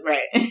I do. Like,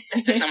 right.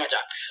 That's not my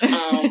job.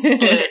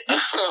 But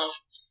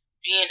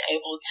being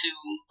able to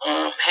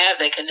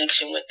have that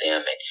connection with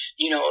them and,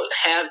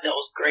 have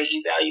those great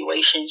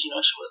evaluations.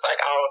 She was like,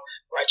 I'll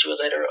write you a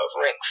letter of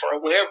rec for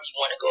wherever you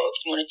want to go. If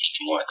you want to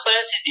teach more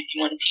classes, if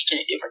you want to teach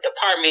in a different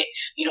department,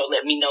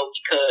 let me know,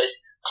 because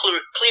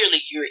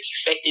clearly you're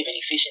effective and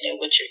efficient at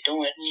what you're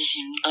doing.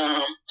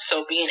 Mm-hmm.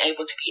 So being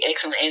able to be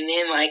excellent, and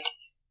then like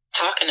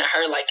talking to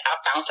her, like I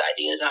bounce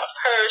ideas off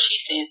her. She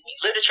sends me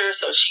literature,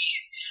 so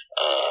she's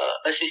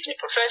assistant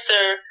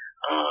professor,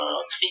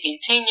 seeking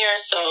tenure.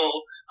 So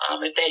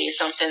if that is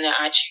something that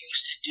I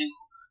choose to do,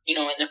 in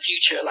the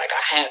future, like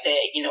I have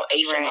that,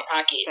 ace in my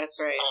pocket. That's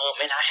right.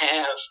 And I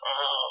have,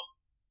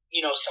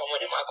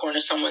 someone in my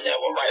corner, someone that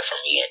will write for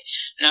me. And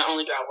not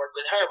only do I work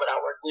with her, but I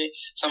work with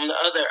some of the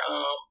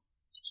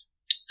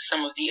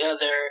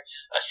other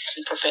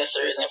assistant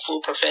professors and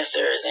full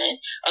professors and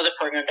other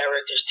program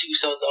directors too.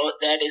 So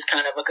that is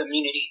kind of a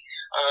community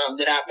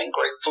that I've been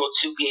grateful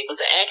to be able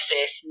to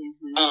access.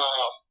 Mm-hmm.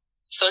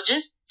 So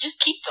just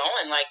keep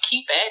going, like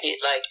keep at it,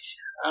 like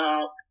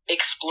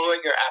explore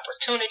your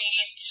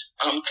opportunities.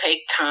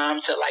 Take time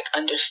to like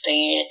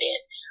understand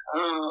and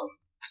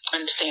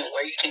understand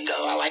where you can go.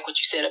 I like what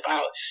you said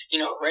about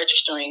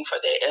registering for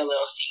the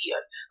LLC,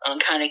 or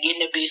kind of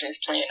getting a business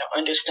plan, or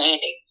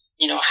understanding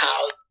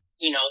how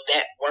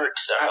that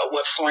works, or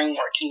what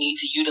framework you need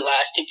to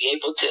utilize to be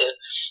able to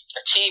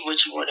achieve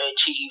what you want to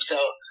achieve. So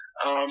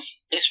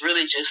it's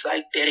really just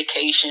like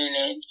dedication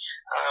and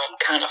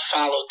kind of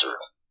follow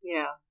through.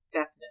 Yeah,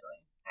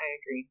 definitely. I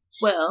agree.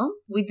 Well,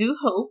 we do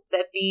hope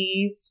that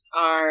these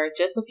are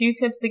just a few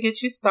tips to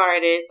get you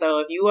started. So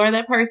if you are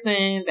that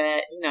person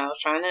that, is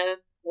trying to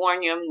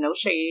warn you, no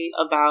shade,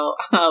 about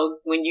how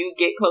when you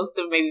get close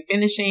to maybe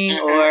finishing,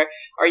 mm-hmm.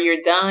 or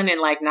you're done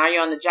and like now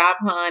you're on the job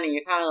hunt and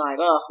you're kind of like,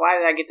 oh, why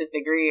did I get this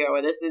degree?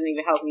 Or this didn't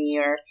even help me.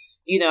 Or,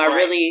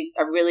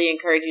 I really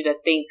encourage you to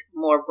think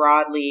more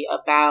broadly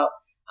about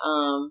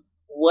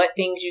what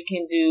things you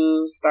can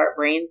do, start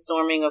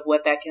brainstorming of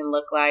what that can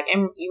look like.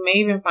 And you may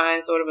even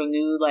find sort of a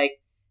new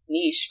like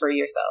niche for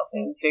yourself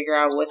and figure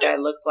out what that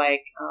looks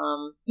like,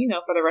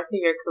 for the rest of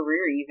your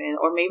career even,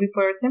 or maybe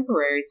for a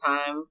temporary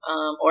time.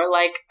 Or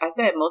like I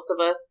said, most of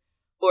us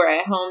who are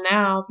at home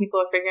now, people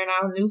are figuring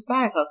out new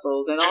side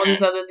hustles and all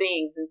these other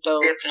things. And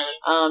so,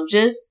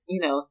 just,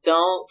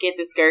 don't get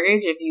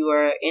discouraged if you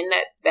are in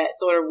that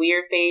sort of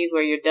weird phase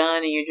where you're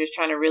done and you're just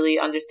trying to really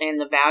understand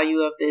the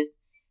value of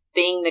this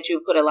thing that you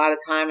put a lot of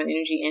time and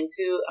energy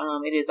into.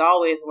 It is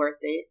always worth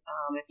it,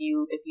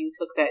 if you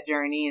took that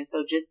journey. And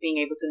so just being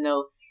able to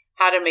know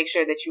how to make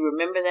sure that you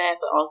remember that,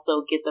 but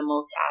also get the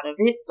most out of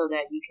it so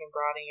that you can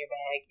broaden your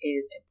bag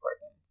is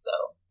important. So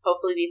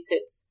hopefully these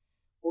tips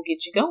will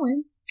get you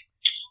going.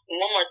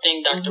 One more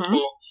thing, Dr. Mm-hmm.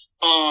 Poole.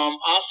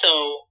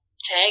 Also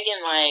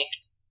tagging like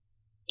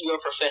your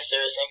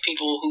professors and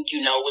people who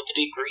with the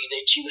degree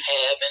that you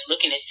have, and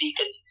looking to see,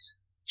 because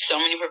so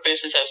many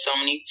professors have so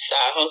many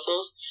side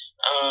hustles,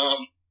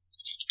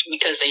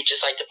 because they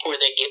just like to pour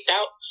their gift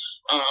out.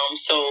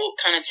 So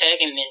kind of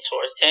tagging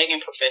mentors,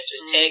 tagging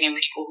professors, mm-hmm. tagging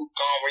people who've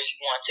gone where you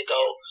want to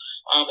go.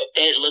 If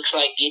that looks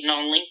like getting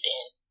on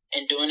LinkedIn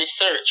and doing a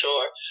search,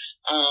 or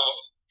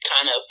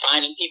kind of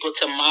finding people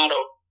to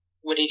model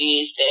what it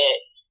is that,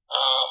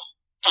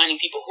 finding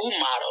people who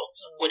model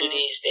mm-hmm. what it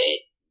is that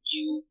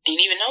you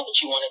didn't even know that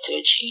you wanted to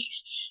achieve.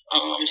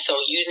 So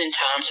using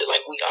time to,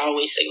 like we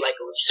always say, like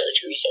research.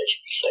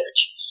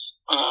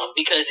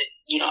 Because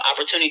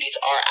opportunities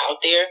are out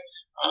there.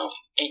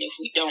 And if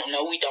we don't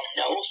know, we don't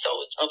know. So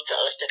it's up to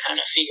us to kind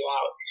of figure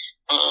out,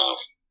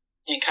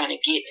 and kind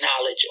of get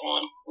knowledge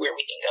on where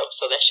we can go.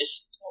 So that's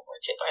just one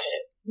more tip I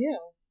have.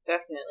 Yeah,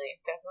 definitely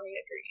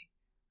agree.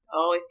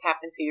 Always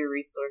tap into your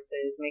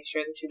resources. Make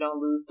sure that you don't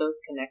lose those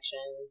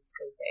connections,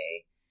 because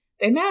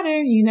they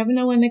matter. You never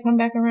know when they come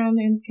back around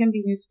and can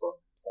be useful.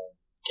 So,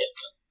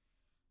 definitely.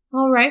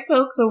 All right,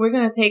 folks. So we're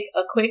going to take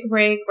a quick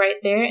break right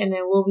there, and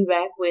then we'll be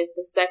back with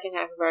the second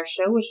half of our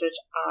show, which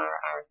are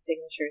our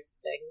signature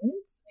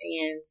segments.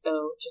 And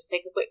so just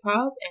take a quick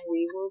pause, and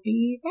we will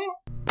be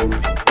back.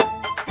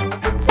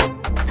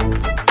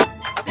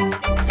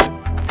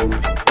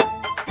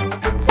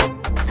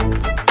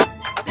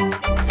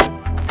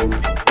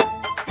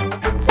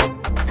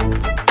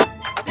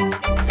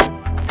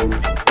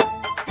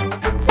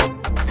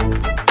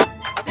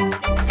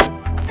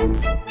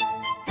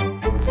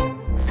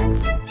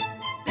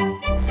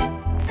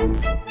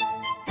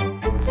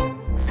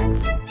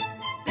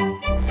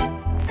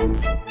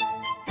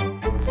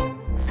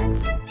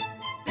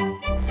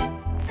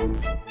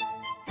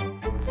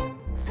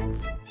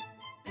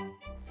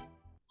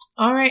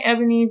 All right,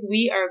 Ebonies,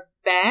 we are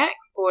back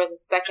for the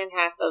second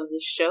half of the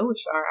show,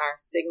 which are our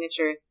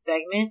signature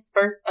segments.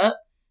 First up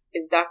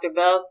is Dr.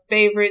 Bell's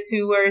favorite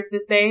 2 words to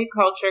say,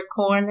 Culture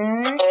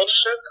Corner.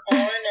 Culture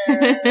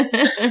Corner.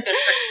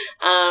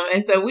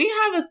 And so we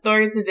have a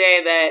story today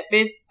that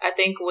fits, I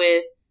think,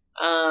 with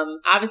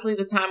obviously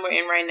the time we're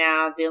in right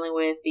now, dealing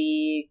with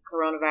the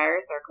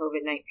coronavirus or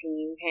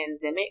COVID-19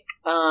 pandemic,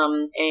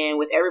 and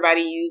with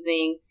everybody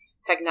using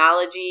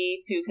technology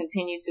to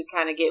continue to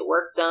kind of get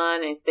work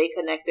done and stay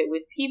connected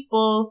with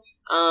people.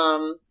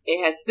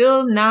 It has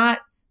still not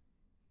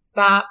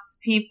stopped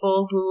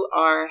people who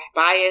are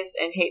biased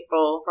and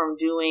hateful from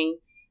doing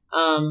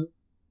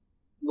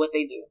what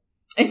they do.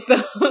 And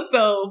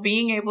so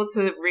being able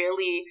to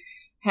really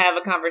have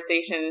a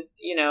conversation,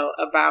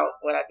 about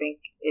what I think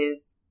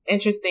is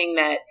interesting,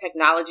 that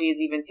technology is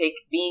even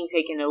being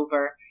taken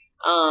over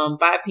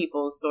by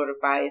people's sort of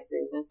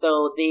biases. And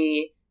so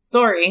the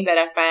story that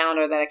I found,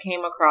 or that I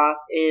came across,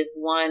 is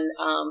one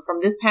from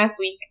this past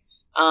week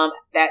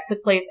that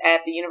took place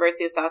at the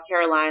University of South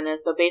Carolina.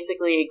 So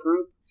basically a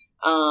group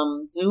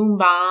Zoom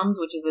bombed,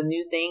 which is a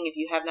new thing. If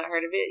you have not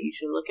heard of it, you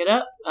should look it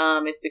up.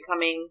 It's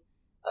becoming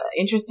an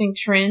interesting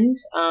trend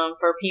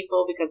for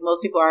people, because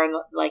most people are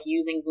like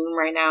using Zoom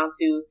right now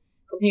to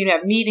continue to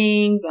have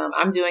meetings.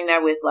 I'm doing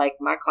that with like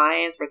my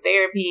clients for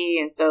therapy.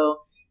 And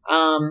so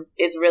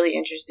it's really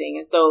interesting.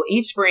 And so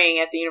each spring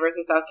at the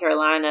University of South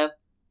Carolina,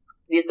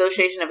 the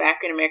Association of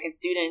African American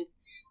Students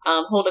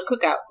hold a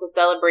cookout to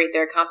celebrate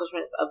their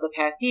accomplishments of the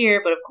past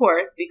year. But of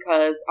course,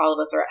 because all of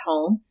us are at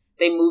home,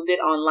 they moved it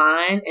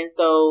online. And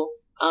so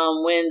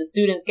when the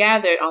students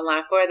gathered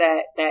online for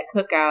that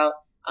cookout,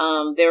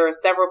 there were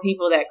several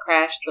people that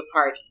crashed the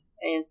party.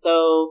 And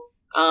so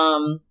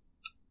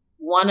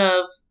one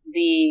of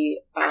the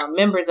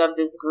members of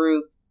this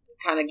group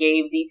kind of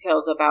gave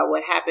details about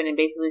what happened, and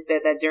basically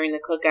said that during the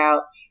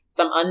cookout,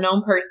 some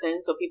unknown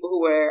person, so people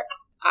who were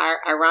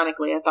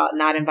ironically, I thought,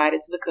 not invited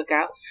to the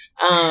cookout,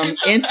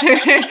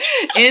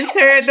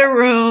 entered the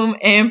room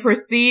and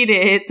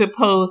proceeded to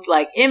post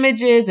like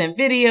images and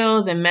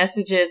videos and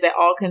messages that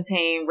all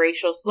contain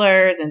racial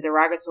slurs and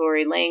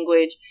derogatory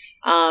language,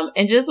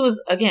 and just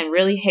was, again,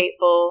 really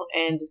hateful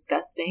and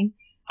disgusting.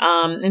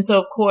 And so,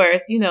 of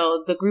course,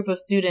 the group of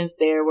students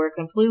there were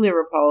completely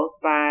repulsed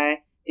by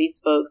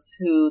these folks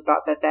who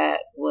thought that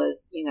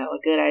was, a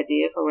good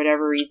idea for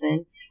whatever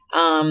reason.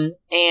 And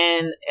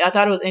I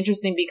thought it was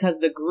interesting because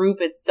the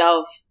group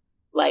itself,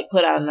 like,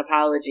 put out an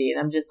apology.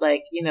 And I'm just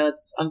like,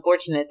 it's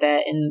unfortunate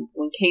that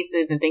when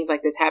cases and things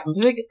like this happen,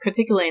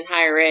 particularly in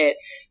higher ed,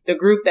 the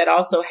group that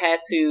also had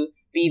to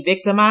be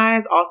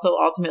victimized also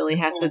ultimately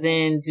has to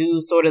then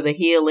do sort of the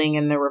healing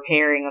and the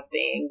repairing of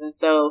things. And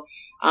so,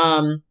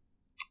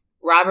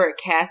 Robert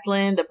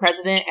Caslin, the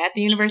president at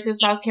the University of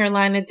South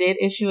Carolina, did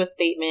issue a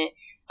statement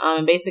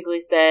and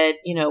basically said,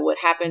 what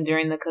happened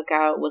during the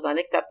cookout was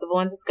unacceptable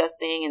and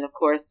disgusting, and of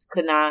course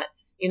could not,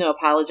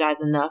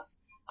 apologize enough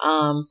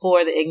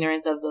for the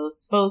ignorance of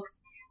those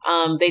folks.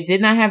 They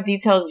did not have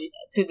details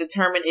to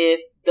determine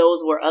if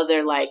those were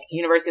other, like,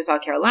 University of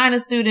South Carolina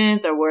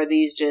students, or were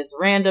these just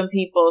random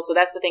people. So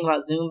that's the thing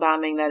about Zoom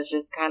bombing that is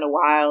just kind of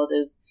wild,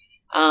 is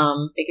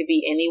it could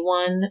be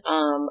anyone.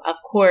 Of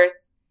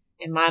course,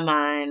 in my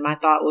mind, my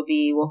thought would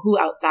be, well, who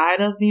outside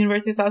of the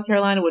University of South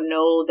Carolina would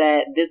know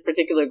that this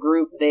particular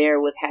group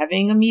there was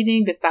having a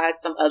meeting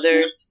besides some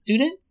other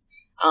students?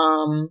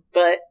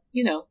 But,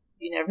 you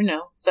never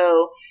know.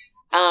 So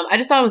I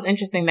just thought it was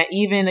interesting that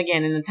even,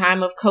 again, in the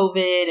time of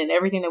COVID and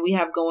everything that we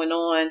have going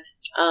on,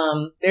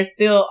 there's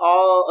still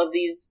all of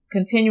these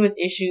continuous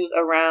issues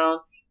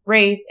around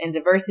race and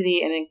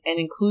diversity and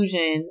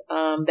inclusion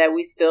that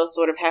we still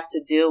sort of have to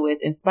deal with,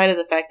 in spite of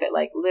the fact that,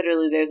 like,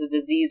 literally there's a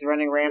disease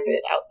running rampant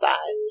outside.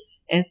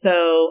 And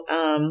so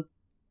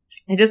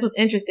it just was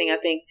interesting, I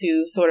think,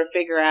 to sort of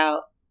figure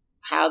out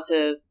how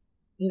to,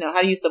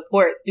 how do you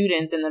support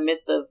students in the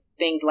midst of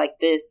things like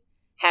this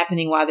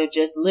happening while they're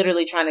just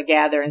literally trying to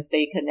gather and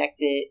stay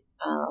connected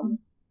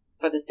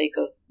for the sake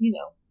of,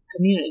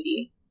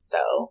 community.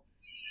 So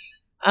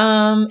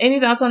any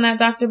thoughts on that,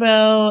 Dr.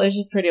 Bell? It's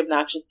just pretty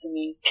obnoxious to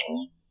me, so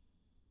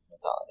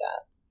that's all I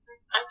got.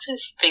 I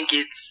just think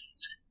it's,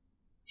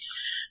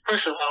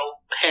 first of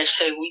all,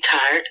 hashtag we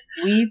tired.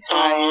 We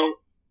tired.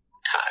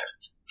 Tired.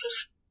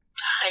 Just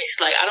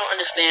tired. Like, I don't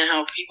understand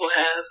how people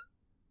have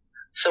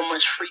so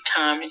much free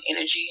time and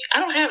energy. I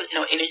don't have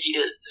no energy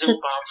to Zoom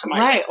bomb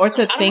somebody. Right, or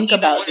to think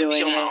about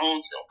doing it. On my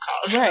own Zoom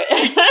calls. Right.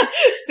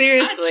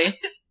 Seriously.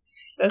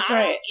 That's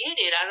right. I don't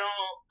get it.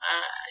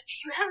 Do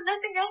you have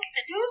nothing else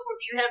to do?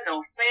 Do you have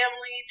no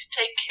family to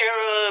take care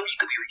of? You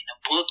could be reading a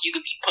book. You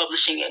could be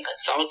publishing and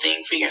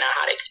consulting, figuring out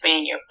how to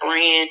expand your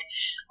brand,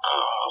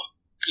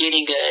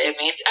 getting a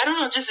advanced. I don't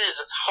know. Just there's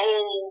a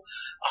whole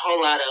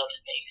lot of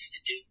other things to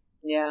do.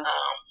 Yeah.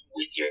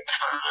 With your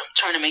time,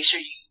 trying to make sure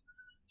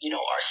you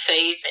are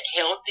safe and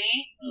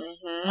healthy,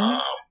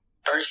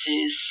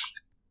 versus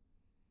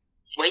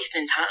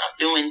wasting time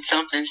doing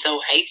something so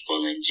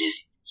hateful and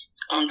just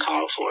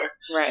uncalled for.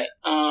 Right.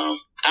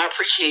 I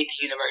appreciate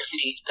the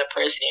university, the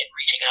president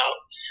reaching out,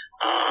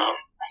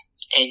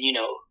 and,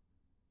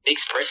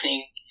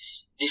 expressing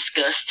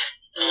disgust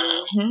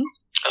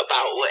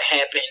about what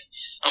happened.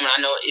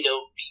 I know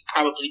it'll be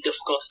probably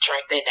difficult to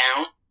track that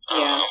down.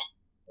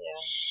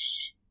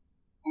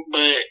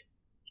 But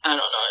I don't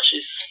know. It's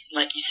just,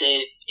 like you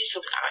said, it's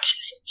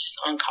obnoxious and just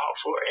uncalled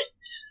for it.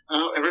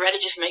 Everybody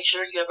just make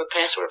sure you have a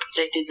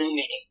password-protected Zoom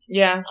meeting.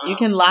 Yeah, you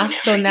can lock.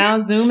 So now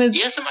Zoom is...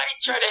 Yeah, somebody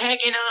tried to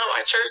hack in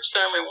my church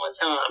sermon one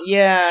time.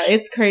 Yeah,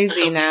 it's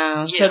crazy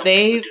now. Yeah, so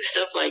they do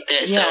stuff like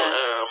that. Yeah.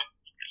 So,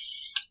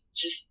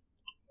 just...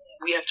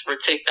 we have to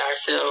protect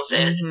ourselves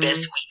as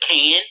best we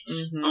can,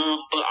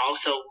 but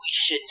also we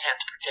shouldn't have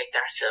to protect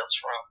ourselves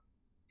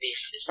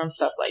from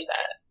stuff like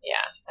that.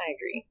 Yeah, I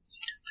agree.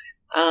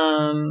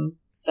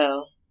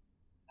 So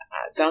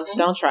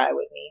don't try it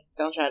with me.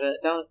 Don't try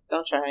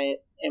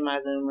it in my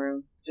Zoom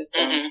room. Just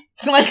don't.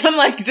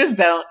 Just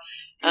don't.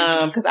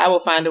 Because I will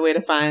find a way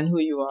to find who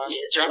you are.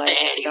 Yeah, drop the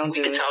ad. Don't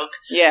do it. Talk.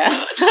 Yeah.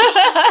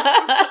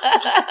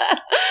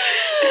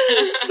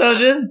 So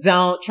just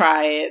don't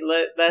try it.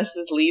 Let's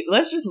just leave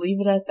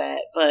it at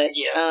that. But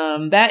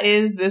that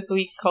is this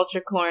week's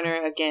Culture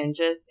Corner. Again,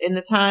 just in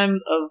the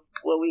time of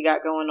what we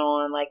got going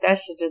on, that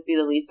should just be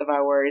the least of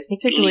our worries,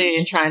 particularly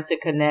in trying to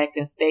connect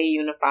and stay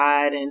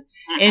unified and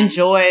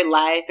enjoy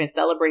life and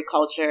celebrate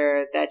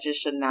culture. That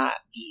just should not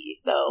be.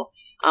 So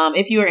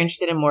if you are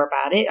interested in more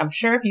about it, I'm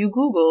sure if you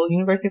Google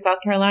University of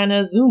South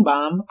Carolina Zoom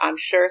bomb, I'm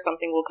sure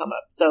something will come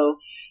up. So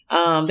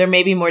there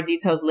may be more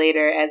details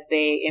later as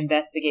they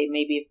investigate,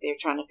 maybe if they're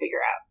trying to figure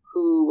out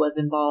who was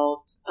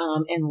involved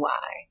and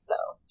why. So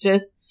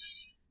just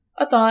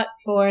a thought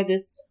for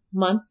this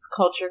month's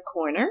Culture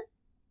Corner.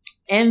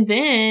 And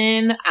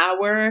then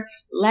our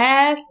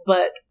last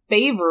but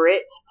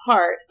favorite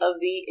part of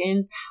the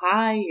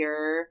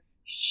entire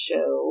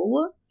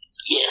show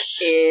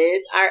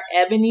is our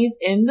Ebony's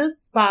in the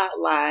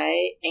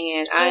Spotlight.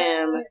 And I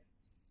am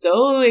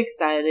so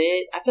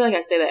excited. I feel like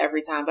I say that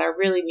every time, but I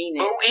really mean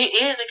it. Oh,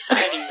 it is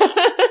exciting.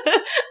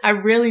 I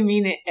really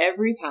mean it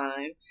every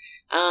time.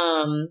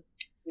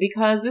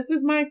 Because this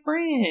is my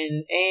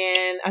friend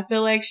and I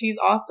feel like she's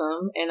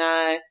awesome. And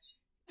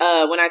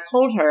when I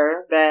told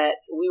her that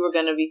we were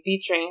going to be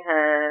featuring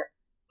her,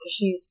 cause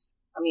she's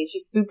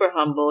super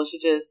humble. She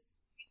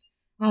just,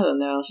 I don't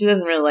know. She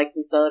doesn't really like to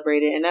be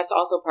celebrated. And that's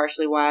also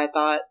partially why I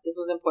thought this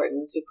was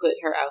important to put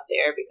her out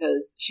there,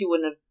 because she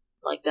wouldn't have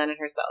done it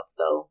herself.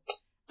 So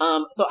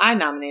I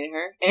nominated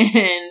her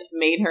and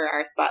made her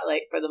our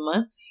spotlight for the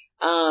month.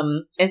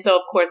 And so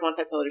of course, once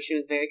I told her, she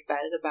was very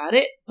excited about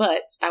it,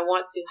 but I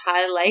want to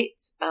highlight,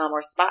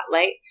 or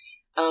spotlight,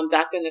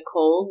 Dr.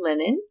 Nicole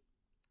Lennon.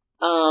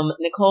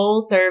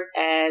 Nicole serves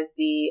as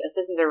the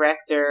assistant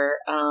director,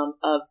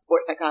 of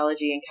sports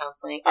psychology and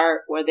counseling,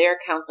 or their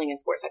counseling and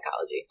sports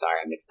psychology. Sorry,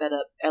 I mixed that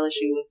up.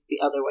 LSU is the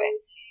other way.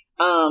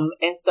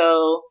 And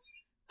so,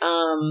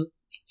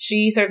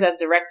 she serves as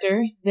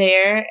director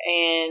there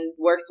and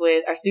works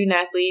with our student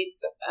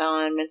athletes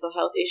on mental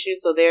health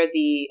issues. So they're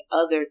the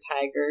other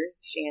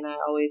Tigers she and I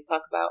always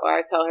talk about. Or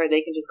I tell her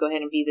they can just go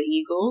ahead and be the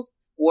Eagles,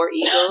 War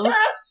Eagles.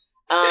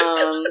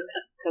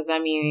 Cause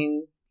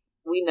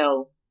we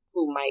know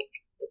who Mike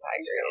the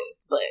Tiger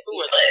is,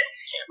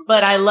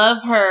 but I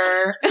love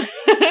her.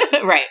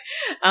 Right.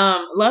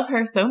 Love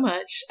her so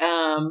much.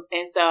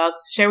 And so I'll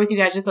share with you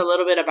guys just a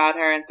little bit about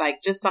her. And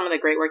it's just some of the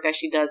great work that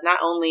she does, not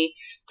only,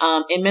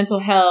 in mental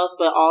health,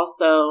 but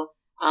also,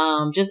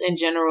 just in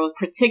general,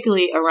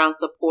 particularly around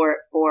support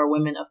for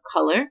women of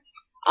color.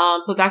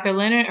 So Dr.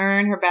 Leonard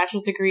earned her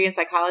bachelor's degree in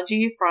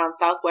psychology from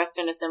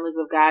Southwestern Assemblies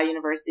of God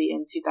University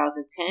in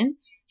 2010.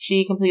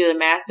 She completed a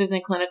master's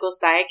in clinical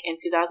psych in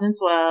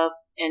 2012,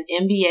 an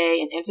MBA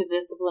in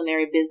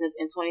interdisciplinary business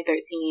in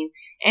 2013,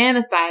 and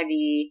a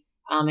PsyD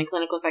in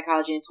clinical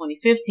psychology in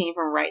 2015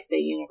 from Wright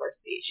State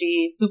University.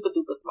 She's super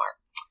duper smart.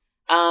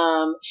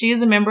 She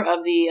is a member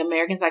of the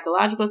American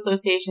Psychological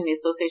Association, the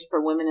Association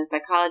for Women in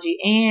Psychology,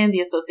 and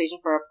the Association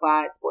for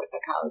Applied Sports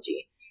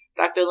Psychology.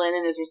 Dr.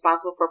 Lennon is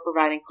responsible for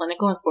providing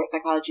clinical and sports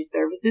psychology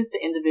services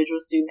to individual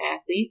student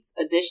athletes.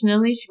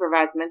 Additionally, she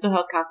provides mental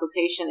health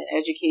consultation and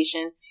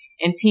education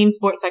and team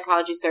sports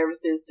psychology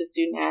services to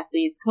student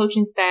athletes,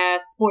 coaching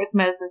staff, sports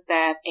medicine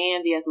staff,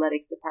 and the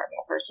athletics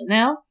department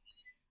personnel.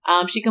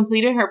 She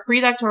completed her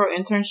pre-doctoral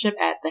internship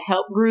at the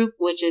Help Group,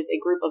 which is a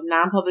group of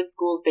non-public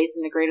schools based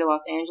in the greater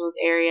Los Angeles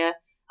area,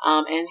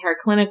 and her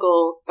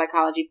clinical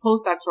psychology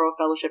postdoctoral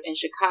fellowship in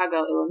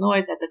Chicago,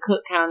 Illinois at the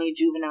Cook County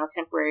Juvenile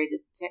Temporary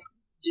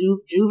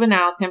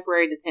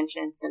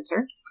Detention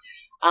Center.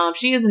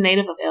 She is a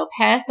native of El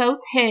Paso,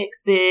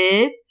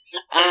 Texas,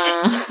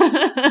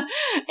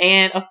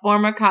 and a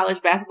former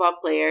college basketball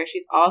player.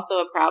 She's also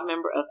a proud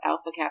member of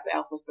Alpha Kappa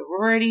Alpha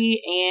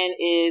sorority and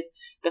is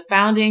the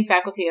founding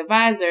faculty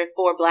advisor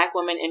for Black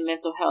Women in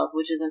Mental Health,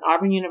 which is an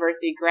Auburn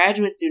University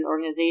graduate student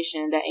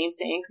organization that aims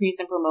to increase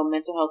and promote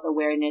mental health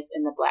awareness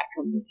in the Black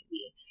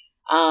community.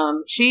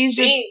 She's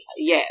just,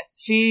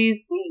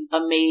 she's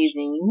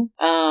amazing.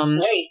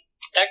 Hey,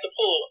 Dr.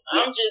 Poole,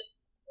 I'm just,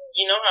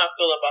 you know how I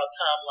feel about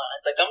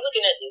timelines. I'm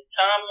looking at this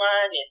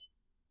timeline.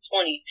 It's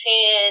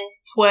 2010,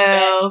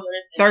 12,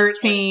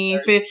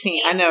 13,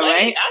 15. I know,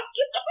 right? I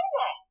skipped a whole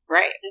lot.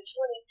 Right. The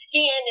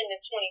 2010 and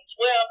the 2012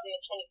 and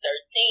the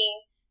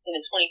 2013 and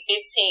the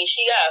 2015.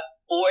 She got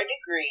 4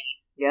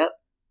 degrees. Yep.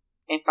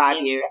 In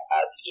 5 years.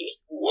 5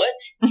 years. What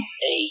a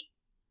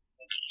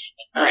beast.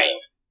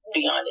 Right.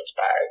 Beyond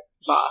inspired.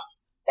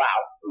 Boss. Wow.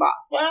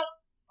 Boss. Well,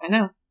 I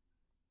know.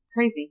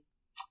 Crazy.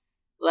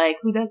 Like,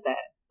 who does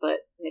that but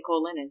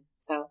Nicole Lennon?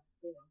 So,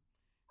 you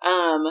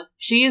know.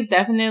 She is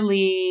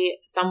definitely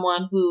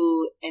someone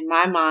who, in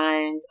my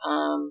mind,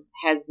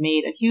 has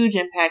made a huge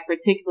impact,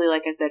 particularly,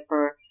 like I said,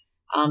 for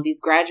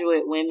these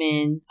graduate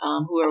women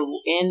who are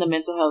in the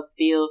mental health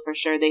field. For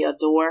sure, they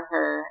adore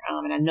her.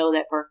 And I know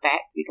that for a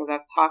fact because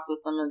I've talked with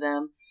some of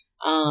them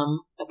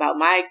about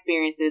my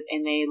experiences,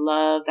 and they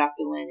love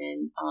Dr.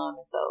 Lennon.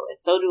 And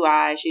so do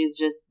I. She's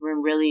just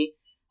been really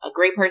a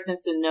great person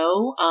to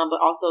know, but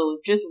also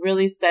just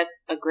really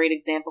sets a great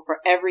example for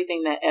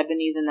everything that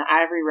Ebony's and the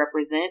Ivory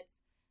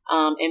represents,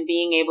 and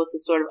being able to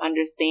sort of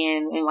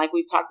understand, and like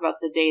we've talked about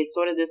today, it's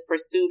sort of this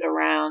pursuit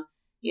around,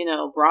 you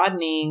know,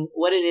 broadening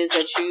what it is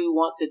that you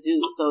want to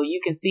do. So you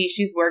can see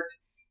she's worked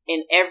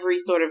in every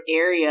sort of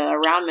area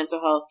around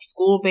mental health,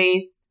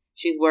 school-based.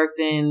 She's worked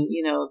in,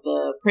 you know,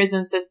 the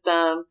prison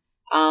system,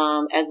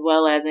 as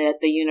well as at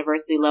the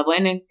university level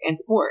and in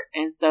sport.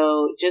 And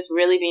so just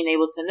really being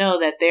able to know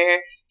that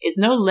there is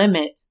no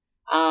limit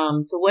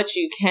to what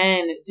you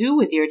can do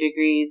with your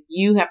degrees.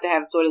 You have to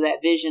have sort of that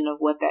vision of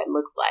what that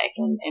looks like,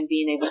 and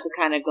being able to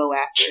kind of go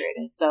after it.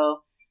 And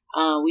so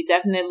we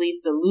definitely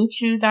salute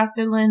you,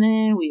 Dr.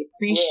 Lennon. We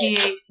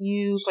appreciate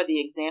you for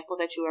the example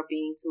that you are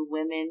being to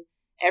women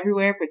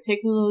everywhere,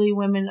 particularly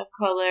women of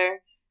color.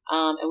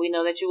 And we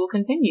know that you will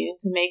continue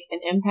to make an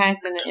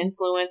impact and an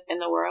influence in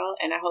the world.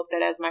 And I hope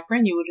that as my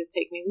friend, you will just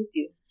take me with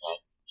you.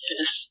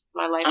 That's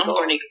my life goal.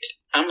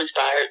 I'm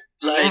inspired.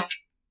 Like,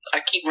 I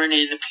keep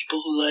running into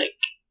people who, like,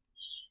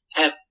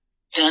 have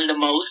done the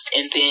most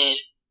and then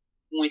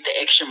went the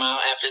extra mile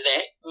after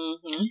that.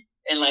 Mm-hmm.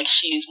 And, like,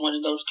 she is one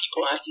of those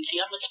people I can see.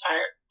 I'm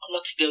inspired. I'm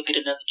about to go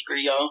get another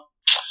degree, y'all.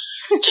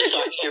 Just so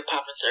I can hear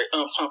Pomp and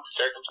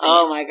Circumstance.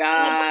 Oh my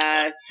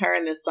gosh, her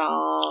in the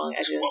song. I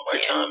just one more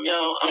time, yo.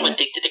 I'm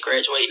addicted to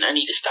graduating. I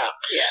need to stop.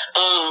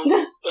 Yeah.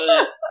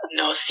 But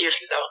no,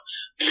 seriously though,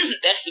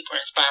 that's super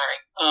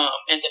inspiring.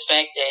 And the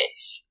fact that,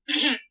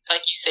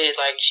 like you said,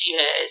 like she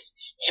has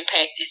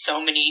impacted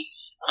so many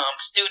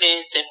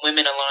students and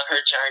women along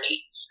her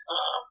journey.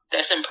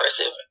 That's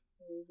impressive.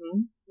 Mm-hmm.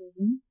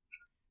 Mm-hmm.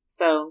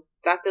 So,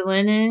 Dr.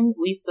 Lennon,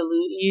 we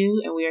salute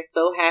you, and we are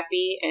so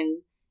happy,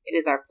 and it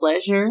is our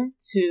pleasure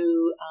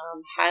to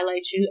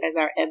highlight you as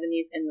our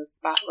Ebony's in the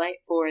Spotlight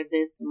for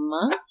this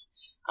month.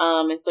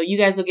 And so you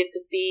guys will get to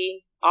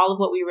see all of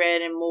what we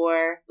read and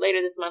more later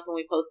this month when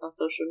we post on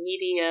social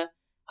media.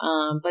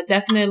 But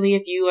definitely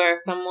if you are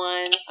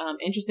someone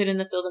interested in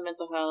the field of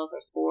mental health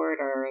or sport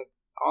or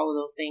all of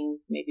those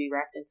things maybe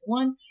wrapped into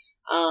one,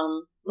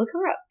 look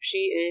her up.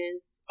 She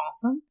is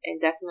awesome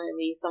and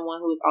definitely someone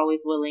who is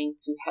always willing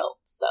to help.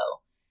 So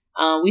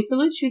we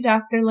salute you,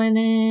 Dr.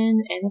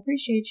 Lennon, and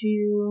appreciate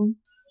you.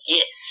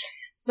 Yes.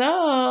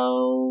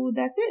 So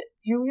that's it.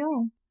 Here we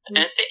are.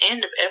 At the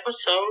end of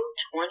episode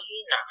 29.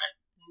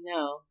 I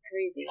know.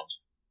 Crazy.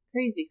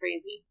 Crazy,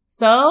 crazy.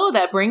 So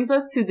that brings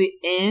us to the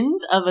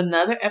end of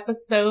another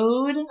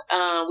episode.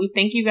 We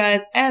thank you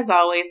guys, as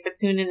always, for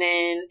tuning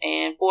in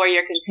and for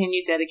your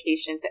continued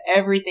dedication to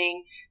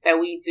everything that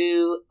we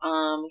do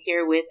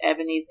here with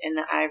Ebony's in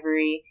the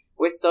Ivory.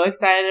 We're so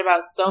excited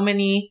about so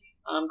many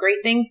great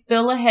things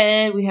still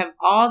ahead. We have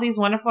all these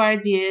wonderful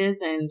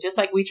ideas, and just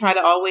like we try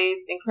to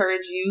always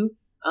encourage you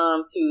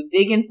to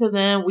dig into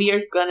them, we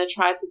are going to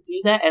try to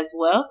do that as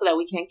well so that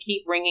we can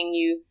keep bringing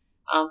you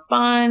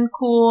fun,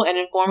 cool, and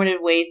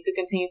informative ways to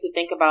continue to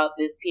think about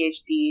this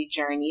PhD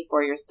journey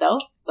for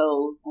yourself.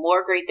 So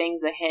more great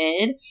things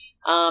ahead.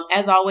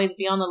 As always,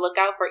 be on the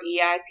lookout for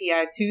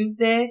EITI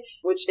Tuesday,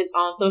 which is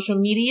on social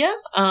media.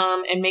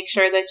 And make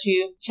sure that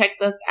you check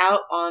us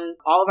out on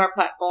all of our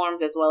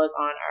platforms as well as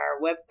on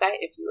our website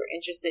if you are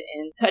interested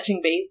in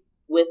touching base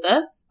with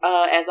us.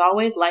 As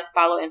always, like,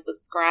 follow, and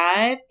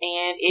subscribe.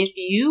 And if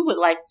you would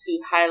like to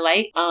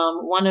highlight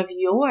one of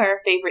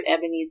your favorite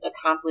Ebony's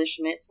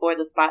accomplishments for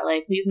the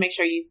spotlight, please make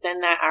sure you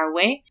send that our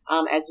way,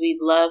 as we'd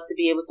love to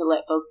be able to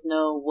let folks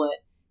know what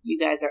you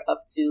guys are up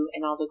to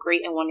and all the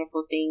great and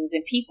wonderful things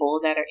and people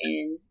that are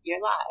in your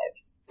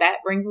lives. That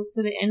brings us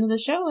to the end of the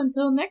show.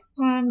 Until next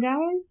time,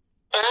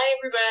 guys. Bye,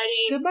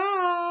 everybody.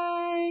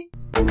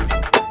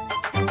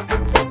 Goodbye.